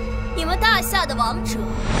你们大夏的王者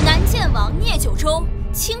南剑王聂九州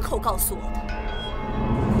亲口告诉我的。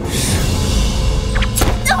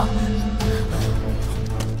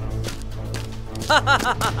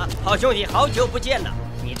好兄弟，好久不见了！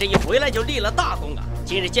你这一回来就立了大功啊！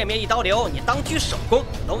今日见面一刀流，你当居首功，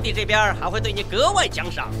龙帝这边还会对你格外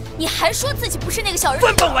奖赏。你还说自己不是那个小人？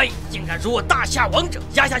分本为，竟敢辱我大夏王者，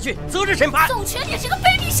押下去，择日审判。宋权也是个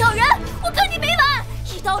卑鄙小人，我跟你没完！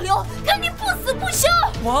一刀流，跟你不死不休！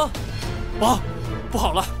王，不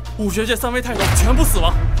好了！5学界3位泰斗全部死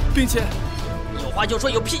亡，并且有话就说，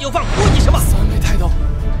有屁就放，顾你什么？3位泰斗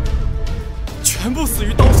全部死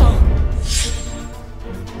于刀伤。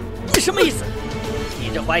你什么意思？你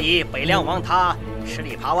这怀疑北凉王他吃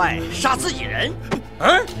里扒外杀自己人？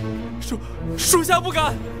嗯，属下不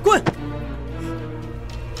敢。滚！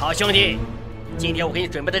好兄弟，今天我给你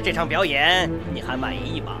准备的这场表演，你还满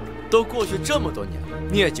意吧？都过去这么多年了，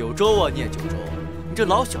聂九州啊聂九州，你这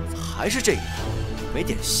老小子还是这一套，没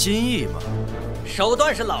点新意吗？手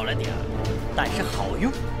段是老了点，但是好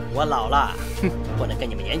用。我老了，不能跟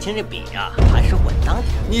你们年轻人比呀，还是稳当点。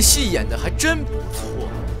你戏演的还真不错。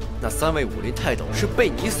那3位武林泰斗是被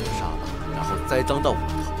你所杀了，然后栽赃到我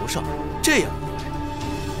头上，这样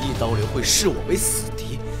一来，一刀流会视我为死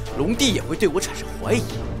敌，龙帝也会对我产生怀疑，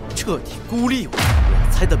彻底孤立我。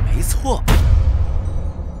我猜的没错吧？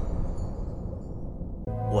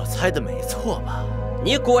我猜的没错吧？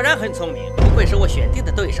你果然很聪明，不愧是我选定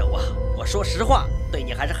的对手啊！我说实话，对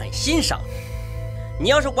你还是很欣赏。你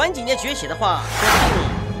要是晚几年崛起的话，说不定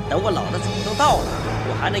等我老的走不动道了，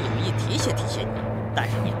我还能有意提携提携你。但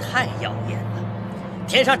是你太耀眼了，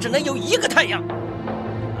天上只能有一个太阳，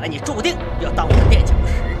而你注定要当我的垫脚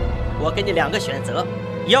石。我给你2个选择，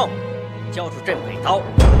要么交出镇北刀，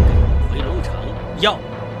跟我回龙城；要么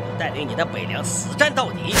带领你的北凉死战到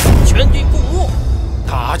底，全军覆没。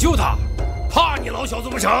打就打，怕你老小子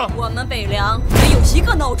不成？我们北凉没有一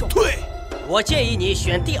个孬种。对，我建议你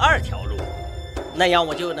选第2条路，那样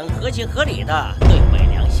我就能合情合理的对北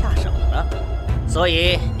凉下手了。所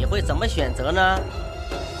以你会怎么选择呢？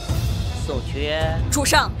宋缺，主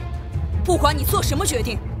上，不管你做什么决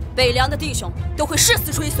定，北凉的弟兄都会誓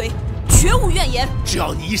死追随，绝无怨言。只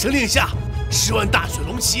要你一声令下，10万大雪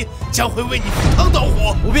龙旗将会为你赴汤蹈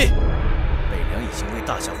火。不必，北凉已经为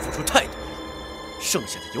大夏付出太多了，剩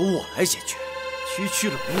下的由我来解决。区区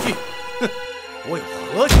龙域，哼，我有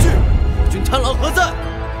何惧？我军贪狼何在？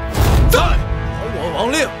在！还我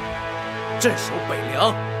王令，镇守北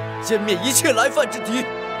凉，歼灭一切来犯之敌。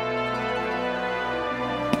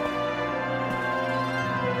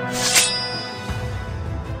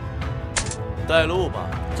带路吧，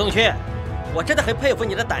宋缺，我真的很佩服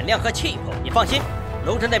你的胆量和气魄。你放心，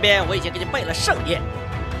龙城那边我已经给你备了盛宴，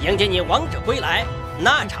迎接你王者归来，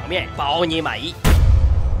那场面保你满意。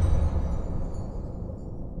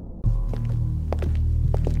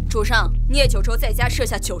主上，聂九州在家设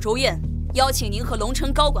下9州宴，邀请您和龙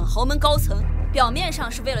城高管豪门高层，表面上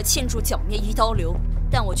是为了庆祝剿灭一刀流，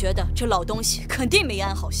但我觉得这老东西肯定没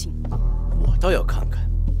安好心。我倒要看看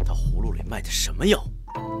他葫芦里卖的什么药。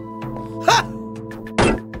哈！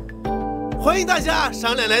欢迎大家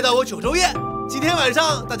赏脸来到我9州宴。今天晚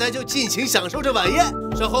上大家就尽情享受这晚宴，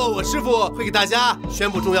稍后我师傅会给大家宣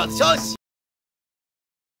布重要的消息。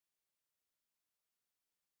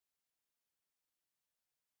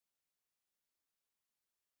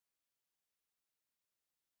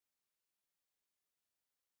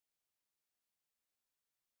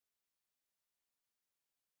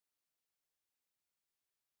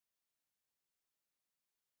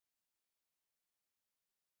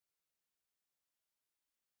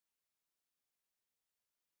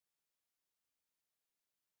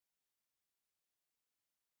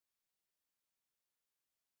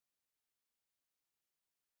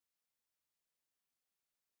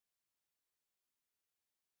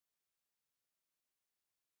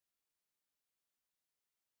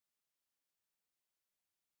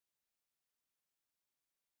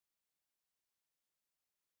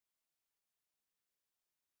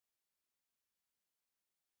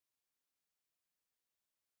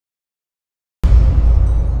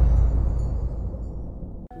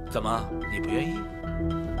怎么，你不愿意？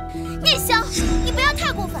叶萧，你不要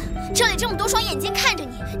太过分！这里这么多双眼睛看着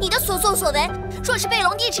你，你的所作所为，若是被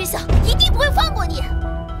龙帝知晓，一定不会放过你。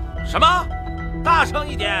什么？大声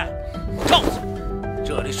一点！我告诉你，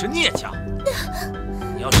这里是聂家，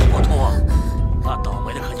你要是不脱，那倒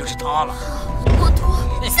霉的可就是他了。我脱，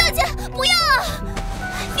小姐不要啊！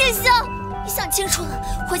叶萧，你想清楚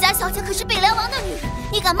了，回家小姐可是北凉王的女人，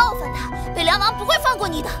你敢冒犯她，北凉王不会放过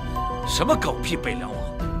你的。什么狗屁北凉王？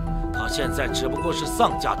他现在只不过是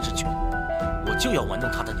丧家之犬，我就要玩弄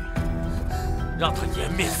他的女人，让他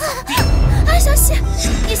颜面扫地。啊，小姐，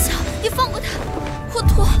叶萧，你放过他，我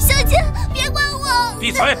脱。小姐，别管我。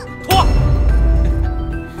闭嘴，脱！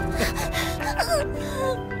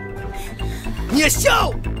聂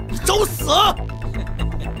萧，你找死！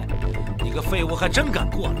你个废物还真敢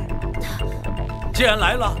过来！既然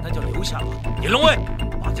来了，那就留下吧。尹龙卫，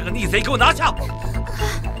把这个逆贼给我拿下！快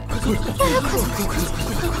走！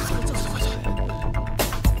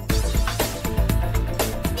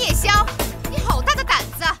聂萧，你好大的胆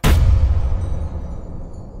子！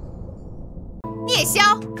聂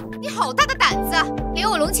萧，你好大的胆子，连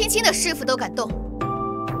我龙青青的师傅都敢动。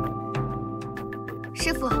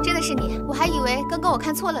师傅，真的是你，我还以为刚刚我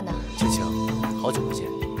看错了呢。青青，好久不见。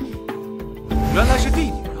原来是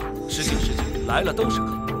弟女啊！失敬，来了都是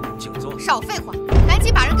客，请坐。少废话，赶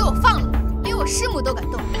紧把人给我放了！连我师母都敢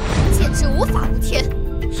动，简直无法无天。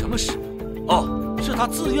什么师母？哦，是他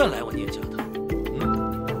自愿来我聂家的。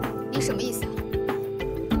你什么意思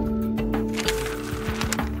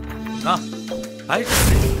那啊？白纸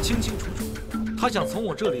黑字清清楚楚，他想从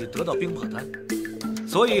我这里得到冰魄丹，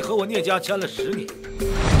所以和我聂家签了10年，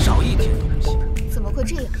少一天都不行。怎么会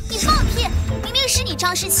这样？你放屁！明明是你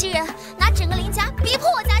仗势欺人，拿整个林家逼迫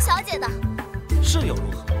我家小姐的。是又如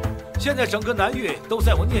何？现在整个南域都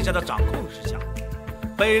在我聂家的掌控之下，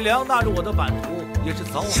北凉纳入我的版图也是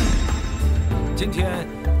早晚的事。今天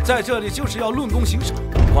在这里就是要论功行赏，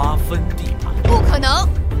瓜分地盘。不可能！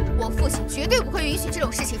我父亲绝对不会允许这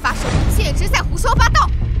种事情发生，简直在胡说八道！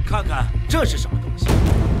看看这是什么东西？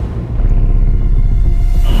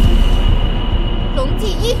龙帝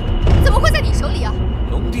印怎么会在你手里啊？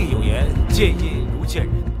龙帝有言，见印如见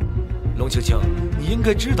人。龙青青，你应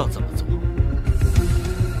该知道怎么做。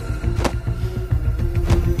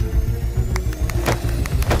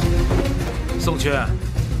宋缺，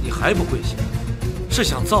你还不跪下，是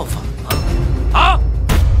想造反吗？啊！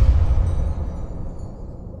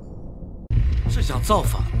是想造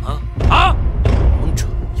反吗？啊！王者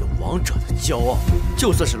有王者的骄傲，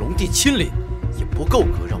就算是龙帝亲临，也不够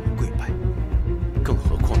格让我跪拜。更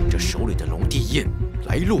何况你这手里的龙帝印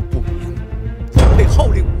来路不明，也配号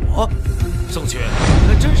令我？宋缺，你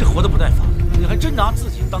还真是活得不耐烦了，你还真拿自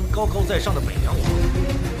己当高高在上的北凉王。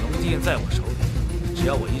龙帝印在我手里，只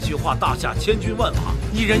要我一句话大下千军万马，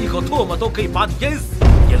一人一口唾沫都可以把你淹死。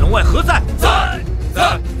野龙外何在？在。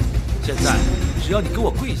现在只要你给我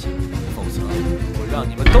跪下，否则我让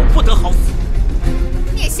你们都不得好死。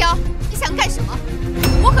聂萧，你想干什么？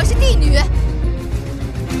我可是帝女。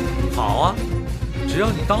好啊，只要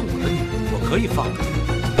你当我的女人，我可以放过你。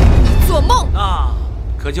你做梦！那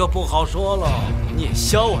可就不好说了。聂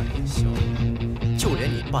萧啊聂萧，就连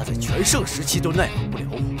你爸在全盛时期都奈何不了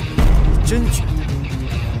我，你真觉得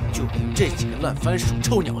就凭这几个烂番薯、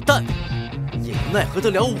臭鸟蛋，也能奈何得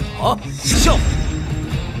了我？笑！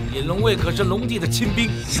尹龙卫可是龙帝的亲兵，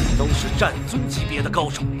都是战尊级别的高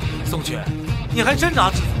手。宋缺，你还真拿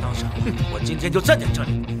质子当神？我今天就站在这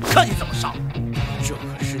里，看你怎么杀！这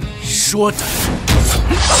可是你说的。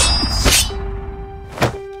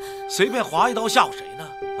随便划一刀吓唬谁呢？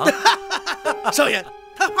啊！少爷，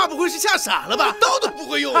他怕不会是吓傻了吧？刀都不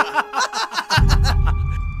会用了。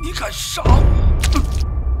你敢杀我？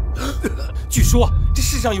据说这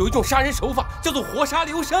世上有一种杀人手法，叫做活杀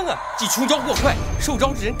留声啊！既出招过快，受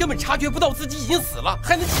招之人根本察觉不到自己已经死了，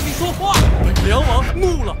还能继续说话。北凉王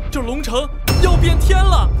怒了，这龙城要变天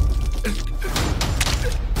了！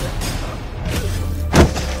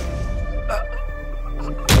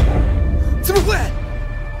怎么会？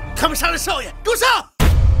他们杀了少爷，给我上！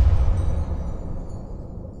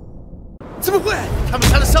怎么会？他们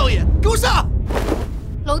杀了少爷，给我上！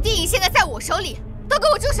龙帝尹现在在我手里，都给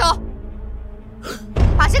我住手！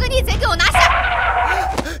把这个逆贼给我拿下！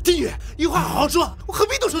帝女，有话好好说，我何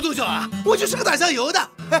必动手动脚啊？我就是个打酱油的。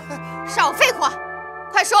少废话，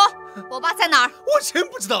快说，我爸在哪儿？我真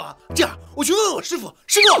不知道啊。这样，我去问问我师傅。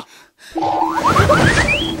师傅，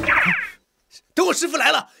等我师傅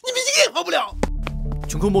来了，你们一个也跑不了。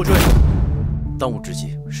穷寇莫追，当务之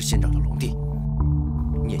急是先找到龙帝。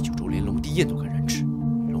聂九州连龙帝宴都敢染指，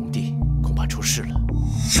龙帝恐怕出事了。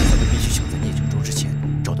咱们必须抢在聂九州之前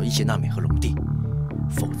找到一邪娜美和龙帝，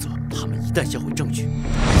否则他们一旦销毁证据，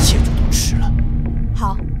一切就都迟了。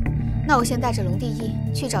好，那我先带着龙帝义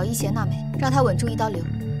去找一邪娜美，让她稳住一刀流，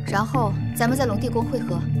然后咱们在龙帝宫会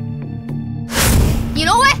合。尹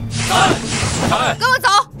龙威，在，跟我走。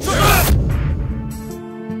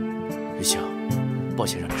日香，抱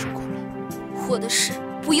歉让你受苦了。我的事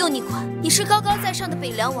不用你管，你是高高在上的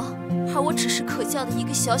北凉王，而我只是可笑的一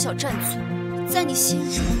个小小战卒，在你心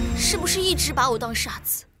里是不是一直把我当傻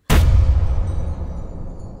子？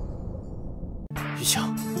日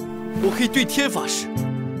香，我可以对天发誓，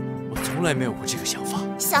我从来没有过这个想法。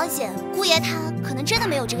小姐，姑爷他可能真的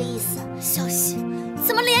没有这个意思。小喜，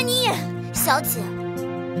怎么连你也……小姐，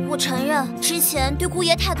我承认之前对姑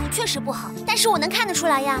爷态度确实不好，但是我能看得出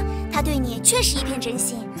来呀，他对你确实一片真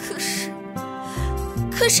心。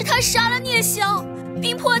可是他杀了聂霄，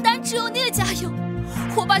冰魄丹只有聂家有，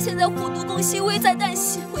我爸现在虎毒攻心，危在旦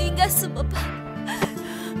夕，我应该怎么办？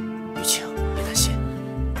玉清，别担心，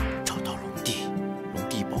找到龙帝，龙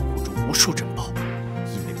帝宝库中无数珍宝，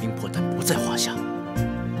一枚冰魄丹不在话下。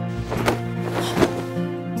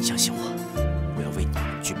相信我，我要为你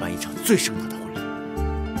们举办一场最盛大的婚礼，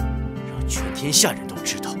让全天下人都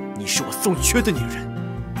知道你是我宋缺的女人。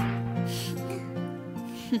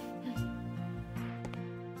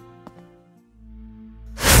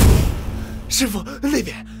师傅，那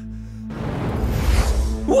边，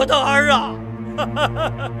我的儿啊，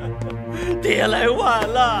爹来晚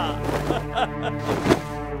了。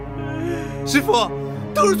师傅，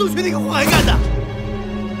都是宋缺那个祸害干的。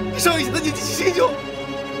少爷他年纪轻就，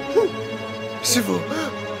师傅，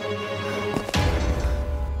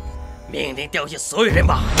命令调集所有人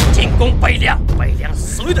马进攻北凉，北凉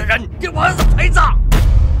所有的人给我儿子陪葬。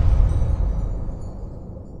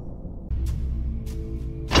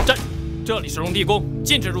这里是龙帝宫，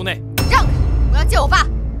禁止入内。让开！我要见我爸。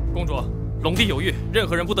公主，龙帝有谕，任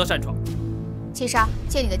何人不得擅闯。七杀，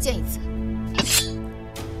见你的见一次。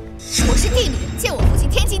我是帝女，见我父亲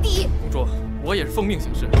天经地义。公主，我也是奉命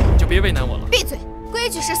行事，就别为难我了。闭嘴！规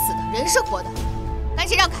矩是死的，人是活的，赶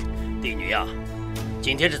紧让开。帝女呀，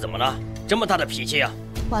今天是怎么了？这么大的脾气啊！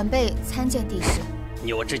晚辈参见帝师。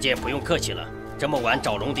你我之间不用客气了，这么晚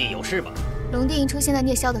找龙帝有事吧？龙帝出现在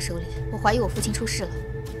聂霄的手里，我怀疑我父亲出事了。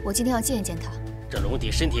我今天要见一见他。这龙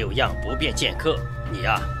帝身体有恙，不便见客。你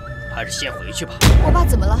呀，还是先回去吧。我爸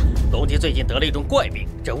怎么了？龙帝最近得了一种怪病，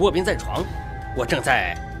这卧病在床，我正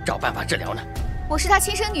在找办法治疗呢。我是他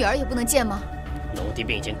亲生女儿，也不能见吗？龙帝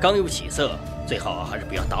病情刚有起色，最好还是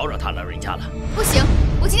不要打扰他老人家了。不行，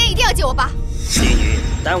我今天一定要见我爸。帝女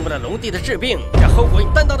耽误了龙帝的治病，这后果你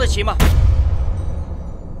担当得起吗？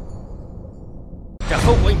这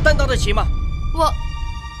后果你担当得起吗？我。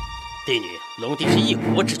帝女，龙帝是一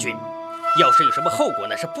国之君，要是有什么后果，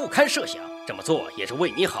那是不堪设想。这么做也是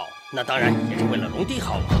为你好，那当然也是为了龙帝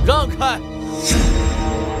好啊！让开！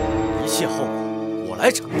一切后果我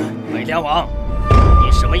来承担。北凉王，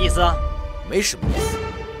你什么意思啊？没什么意思。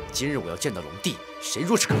今日我要见到龙帝，谁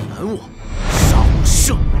若是敢拦我，杀无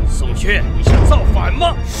赦！宋缺，你想造反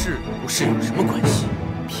吗？是不是有什么关系？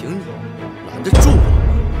凭你拦得住我？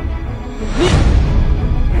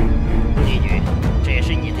帝女，这也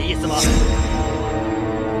是你的意思吗？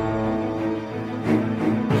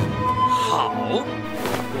好，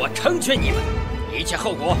我成全你们，一切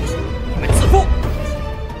后果你们自负。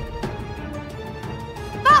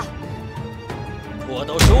爸，我我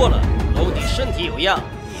都说了，龙帝身体有恙，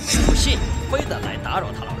你们不信，非得来打扰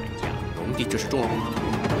他老人家。龙帝这是中了蛊毒，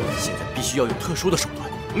现在必须要用特殊的手段。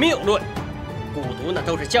谬论，蛊毒那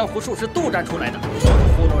都是江湖术士杜撰出来的，都是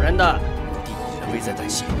糊弄人的。龙帝依然危在旦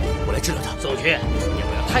夕，我来治了他。宋缺，你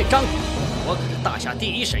不要太张狂，我可是大夏第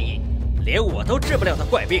一神医。 连我都治不了的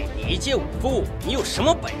怪病，你一介武夫，你有什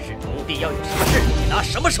么本事？龙帝要有什么事，你拿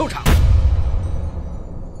什么收场？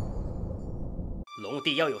龙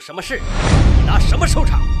帝要有什么事，你拿什么收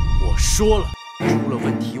场？我说了，出了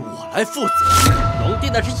问题我来负责。龙帝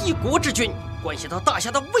那是一国之君，关系到大夏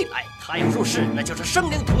的未来，他要入世，那就是生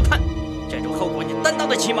灵涂炭，这种后果你担当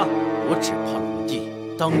得起吗？我只怕龙帝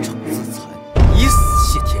当场自残，以死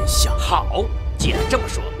谢天下。好。 既然这么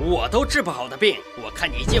说，我都治不好的病，我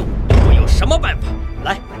看你一介武夫有什么办法？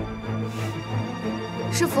来，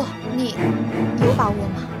师傅，你有把握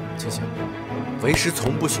吗？青香，为师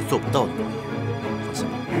从不许做不到的诺言，放心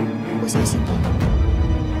吧。我相信你。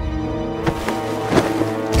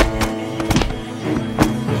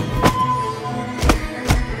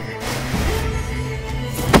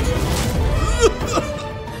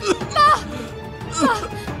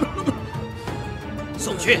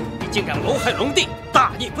宋缺。 竟敢谋害龙帝，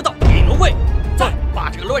大逆不道，引龙卫！再把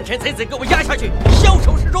这个乱臣贼子给我压下去，枭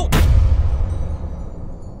首示众！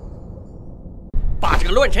把这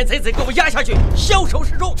个乱臣贼子给我压下去，枭首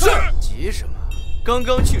示众！是。急什么？刚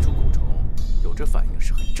刚去除蛊虫，有这反应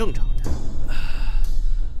是很正常的。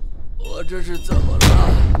我这是怎么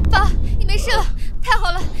了？爸，你没事了，太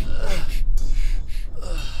好了。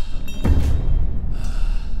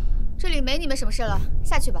这里没你们什么事了，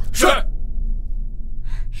下去吧。是。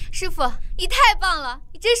 师傅，你太棒了，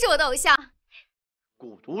你真是我的偶像。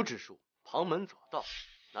蛊毒之术，旁门左道，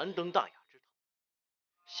难登大雅之堂。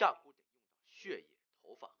下蛊得用到血液、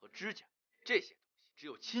头发和指甲，这些东西只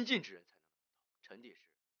有亲近之人才能得到。陈帝师，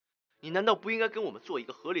你难道不应该跟我们做一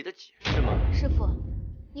个合理的解释吗？师傅，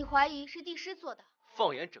你怀疑是帝师做的？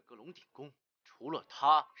放眼整个龙鼎宫，除了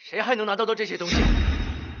他，谁还能拿到这些东西？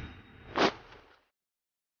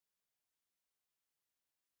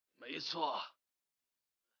没错。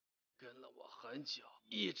 跟了我很久，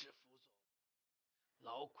一直服从，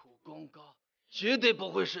劳苦功高，绝对不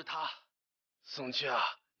会是他。宋缺啊，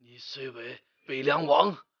你虽为北凉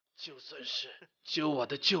王，就算是救我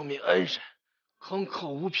的救命恩人，空口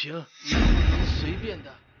无凭，也不能随便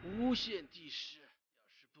的诬陷帝师。要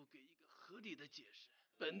是不给一个合理的解释，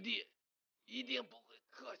本帝一定不会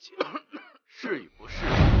客气。是与不是，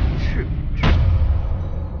是与知；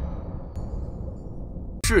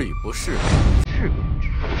是与不是，是与知。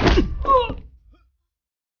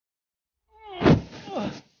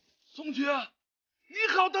 宋缺，你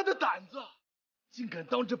好大的胆子，竟敢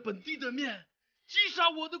当着本帝的面击杀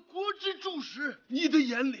我的国之柱石！你的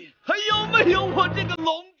眼里还有没有我这个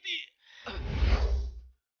龙帝？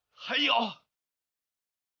还有，一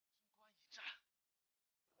战，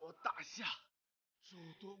我大夏诸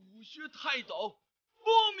多武学泰斗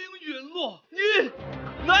莫名陨落，你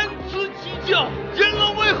难辞其咎，阎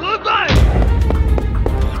王为何在？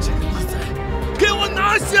把这个逆贼给我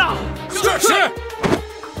拿下！是。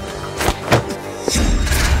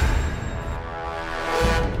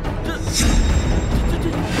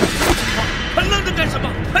 还愣着干什么？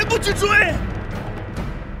还不去追？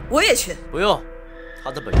我也去。不用，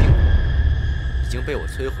他的本命已经被我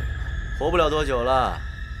摧毁了，活不了多久了。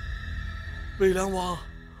北凉王，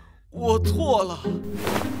我错了，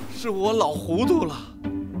是我老糊涂了。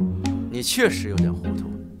你确实有点糊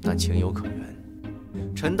涂，但情有可原。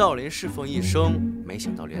陈道林侍奉一生，没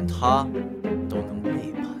想到连他都能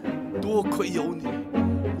背叛。多亏有你，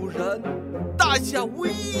不然大夏无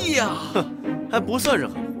一呀！哼，还不算是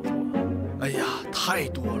很糊涂啊。哎呀，太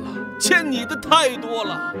多了，欠你的太多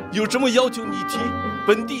了。有什么要求你提，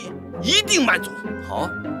本帝一定满足。好，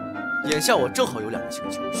眼下我正好有2个请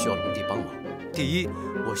求需要龙帝帮忙。第一，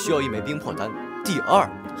我需要1枚冰魄丹；第二，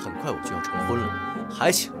很快我就要成婚了，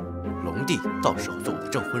还请龙帝到时候做我的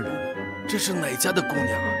证婚人。这是哪家的姑娘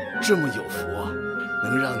啊？这么有福啊，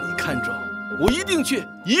能让你看中，我一定去，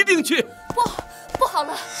一定去。不好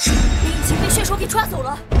了，你已经被血手给抓走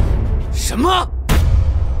了。什么？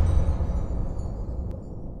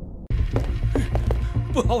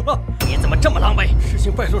不好了！你怎么这么狼狈？事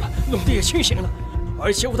情败露了，龙帝也清醒了，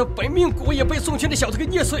而且我的本命蛊也被宋权那小子给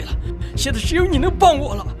捏碎了。现在只有你能帮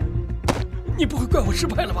我了，你不会怪我失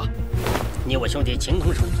败了吧？你我兄弟情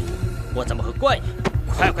同手足，我怎么会怪你？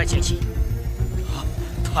快请起！啊，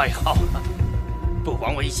太好了！不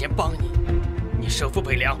枉我以前帮你，你收复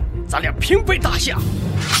北凉，咱俩平背大夏。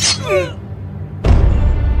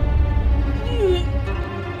你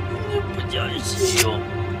不讲信用，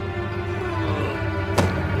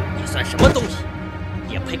你算什么东西？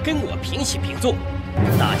也配跟我平起平坐。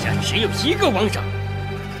大夏只有一个王者，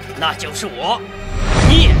那就是我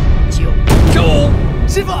聂九州。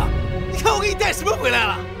师傅，你看我给你带什么回来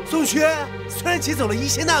了？宋缺虽然劫走了一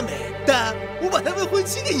仙娜美，但我把他未婚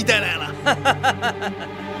妻给你带来了。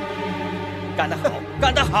干得好，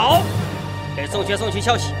干得好！给宋缺送去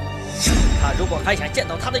消息，他如果还想见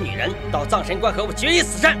到他的女人，到藏神关和我决一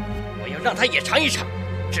死战。我要让他也尝一尝，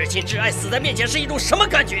至亲至爱死在面前是一种什么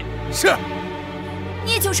感觉。是。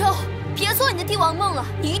聂九州，别做你的帝王梦了，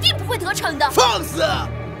你一定不会得逞的。放肆！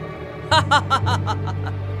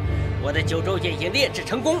我的九州剑已经炼制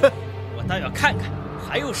成功，我倒要看看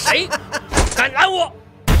还有谁敢拦我。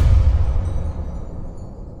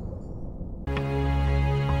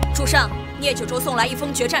主上，聂九州送来一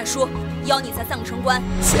封决战书，邀你在藏城关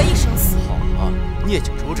决一生死。好啊，聂九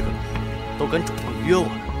州这个老货都敢主动约我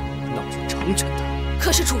了，那我就成全他。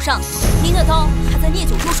可是主上，您的刀还在聂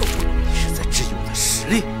九州手中。你是在质疑我的实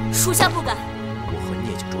力？属下不敢。我和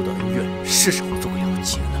聂九州的恩怨是时候做个了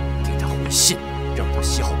结了，给他回信，让他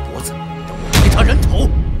系好脖子，等我赔他人头。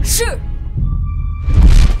是。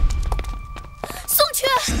宋缺，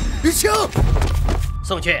雨晴。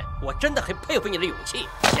宋缺，我真的很佩服你的勇气。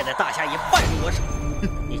现在大夏已败入我手，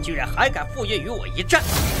你居然还敢赴约与我一战。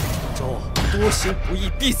周，多行不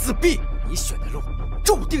义必自毙，你选的路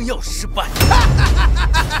注定要失败。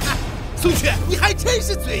宋缺，你还真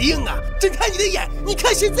是嘴硬啊！睁开你的眼，你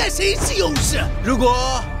看现在谁是勇士？如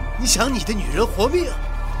果你想你的女人活命，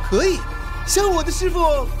可以，像我的师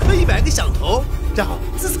傅可以买个响头，让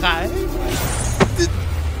自裁。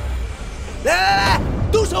来，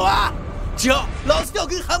动手啊！只要老子掉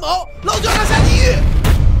根汗毛，老子要他下地狱！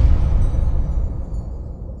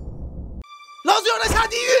老子要他下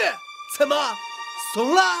地狱！怎么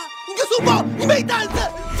怂了？你个怂包，你没胆子！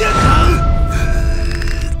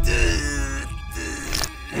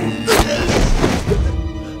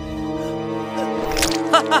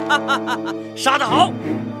哈哈哈哈哈！杀得好！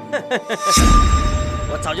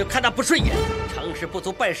我早就看他不顺眼，成事不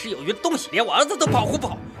足败事有余的东西，连我儿子都保护不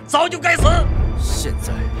好，早就该死。现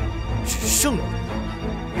在只剩你了，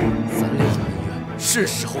咱俩的恩怨是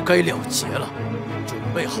时候该了结了，准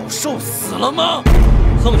备好受死了吗？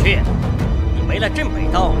宋缺，你为了镇北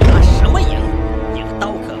刀拿什么赢？赢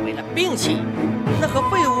刀客为了兵器，那和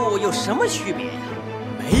废物有什么区别呀？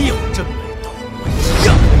没有镇北刀，我一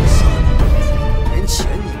样会杀你。年前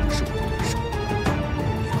你不是我的对手，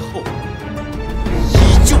年后依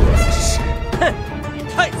旧不是。哼，你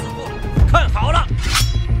太自负了！看好了。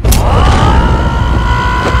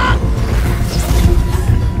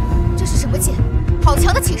什么剑？好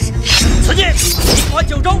强的气势！此剑名传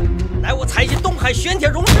九州，乃我采集东海玄铁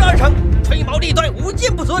熔制而成，吹毛立断，无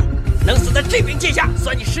剑不存。能死在这柄剑下，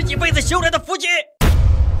算你十几辈子修来的福气。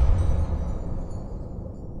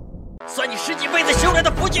算你十几辈子修来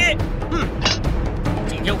的福气。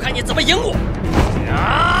今天我看你怎么赢我！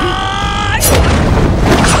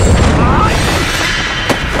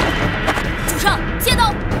主上，借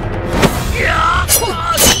刀！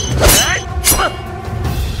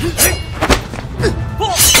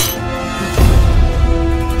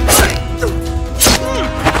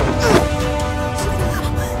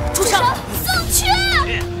主上，宋缺，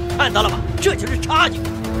看到了吗？这就是差距。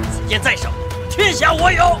此剑在手，天下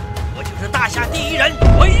我有，我就是大夏第一人，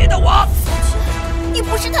唯一的我。你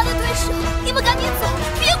不是他的对手，你们赶紧走，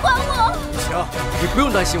别管我。行，你不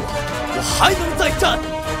用担心我，我还能再战。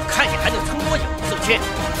看你还能撑多久，宋缺！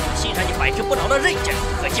欣赏你百折不挠的韧劲，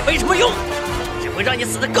可惜没什么用，只会让你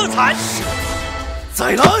死得更惨。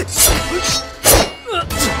再来！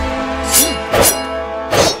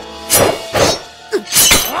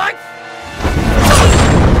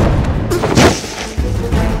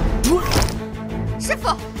师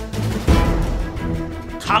傅，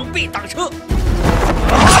螳臂挡车。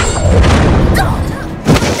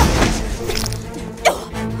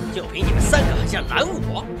就凭你们三个想拦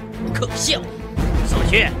我，可笑！宋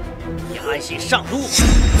缺，你安心上路，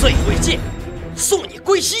最后一剑送你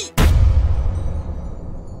归西。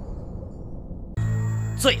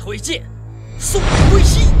最后一剑送你归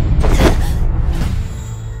西。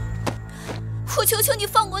我求求你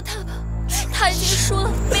放过他吧，他已经说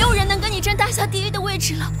了，没有人能跟你争大夏第一的位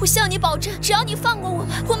置了。我向你保证，只要你放过我们，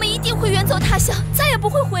我们一定会远走他乡，再也不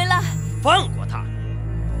会回来。放过他？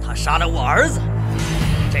他杀了我儿子，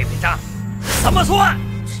这笔账怎么算？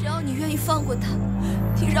只要你愿意放过他，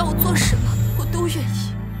你让我做什么我都愿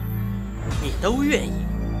意。你都愿意？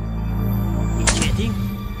你确定？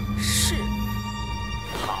是。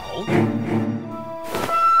好，你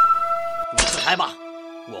自裁吧，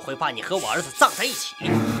我会把你和我儿子葬在一起。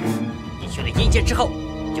你去了阴间之后，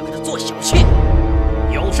就给他做小妾，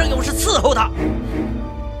永生永世伺候他。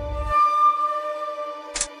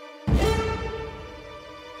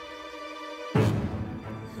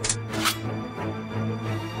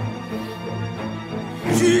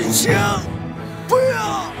剧情。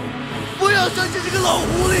不要相信这个老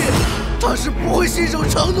狐狸，他是不会信守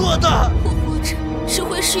承诺的。我活着只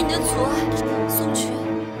会是你的阻碍，宋缺。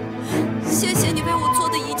谢谢你为我做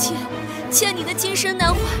的一切，欠你的今生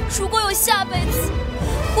难还。如果有下辈子，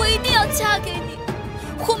我一定要嫁给你，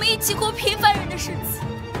我们一起过平凡人的日子。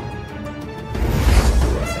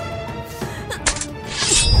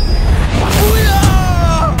不要！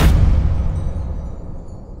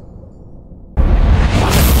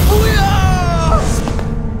不要！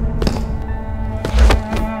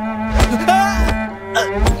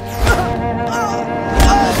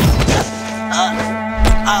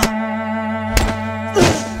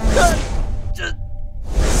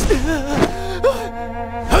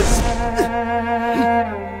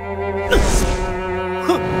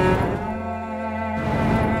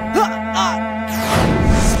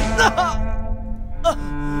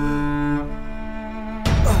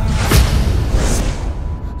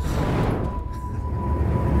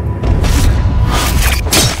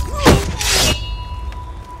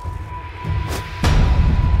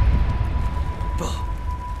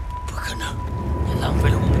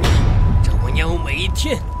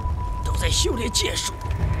修炼剑术，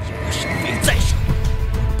有我神兵在手，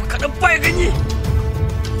不可能败给你。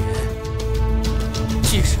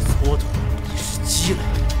既是蹉跎，亦是积累。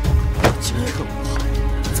金克无害，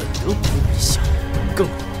怎得不为相？更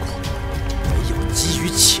何况，唯有基于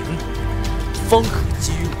情，方可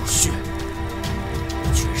基于武血。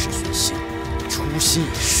绝世玄心，初心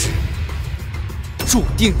已失，注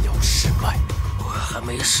定要失败。我还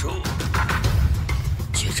没输。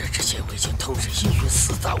决战之前，我已经通知阴云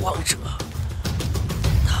四大王者，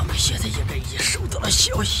他们现在应该已经收到了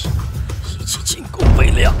消息，一起进攻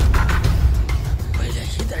北凉。北凉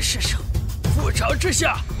一旦失守，覆巢之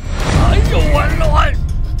下还有完卵。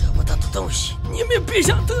得不到的东西，你们也别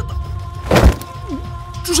想得到。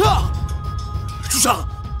主上，主上，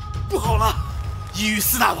不好了！阴云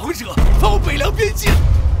四大王者到北凉边境。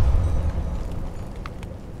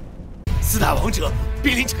四大王者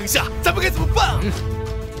兵临城下，咱们该怎么办啊？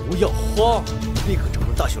不要慌，立刻召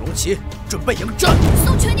唤大雪龙旗，准备迎战。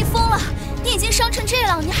宋权，你疯了！你已经伤成这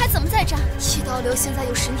样，你还怎么再战？七刀流现在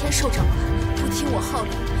有神天授掌了，不听我号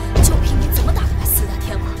令，就凭你怎么打得败四大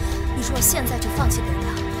天王？你若现在就放弃北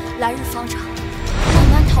凉，来日方长，慢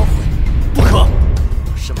慢逃回。不可！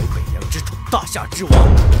我身为北凉之主，大夏之王，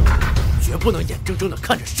绝不能眼睁睁地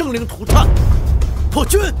看着生灵涂炭。破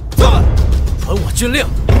军，在！传我军令，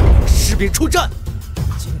领士兵出战。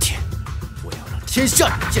今天，我要让天下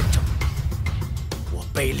人见证我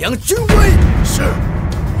北凉军威。是，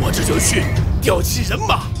我这就去调集人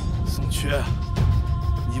马。宋缺，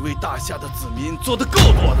你为大夏的子民做得够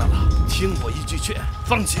多的了，听我一句劝，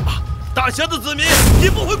放弃吧，大夏的子民也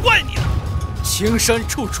不会怪你的。青山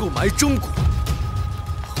处处埋忠骨，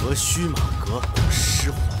何须马革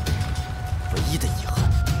施荒？唯一的遗憾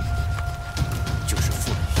就是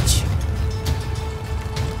负了于情。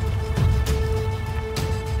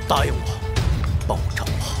答应我，帮我照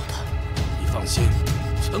顾好他。你放心，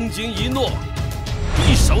曾经一诺，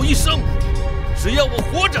一守一生，只要我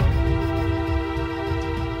活着，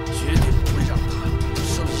绝对不会让他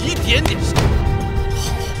受一点点伤。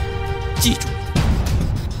好，记住你的命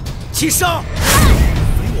令，齐杀！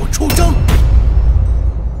随我出征！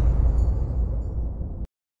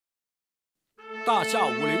大夏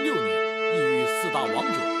506年，意欲四大王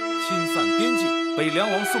者侵犯边境，北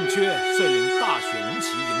凉王宋缺率领大雪龙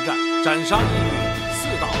旗迎战，斩杀意欲四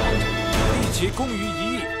大王者，立其功于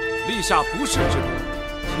一役，立下不世之功。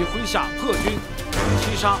其麾下破军、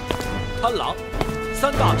七杀、贪狼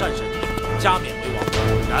三大战神加冕为王。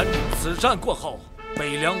然此战过后，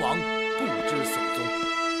北凉王不知所踪。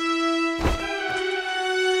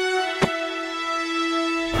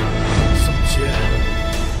宋缺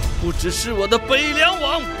不只是我的北凉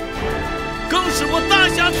王，更是我大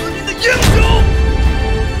夏子民的英雄。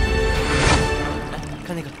来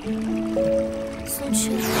看那个，宋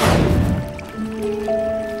缺，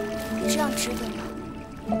你这样值得吗？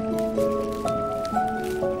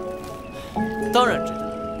当然值得。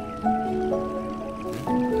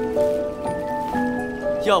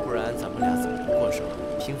要不然咱们俩怎么能过上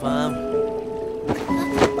平凡安稳、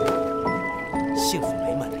幸福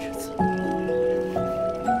美满的日子？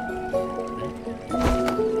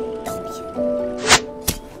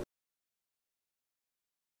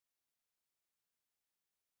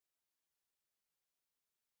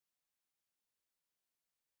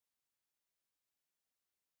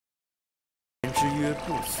之约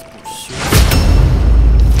不死不休。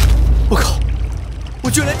我靠！我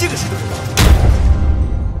居然连这个事都知道。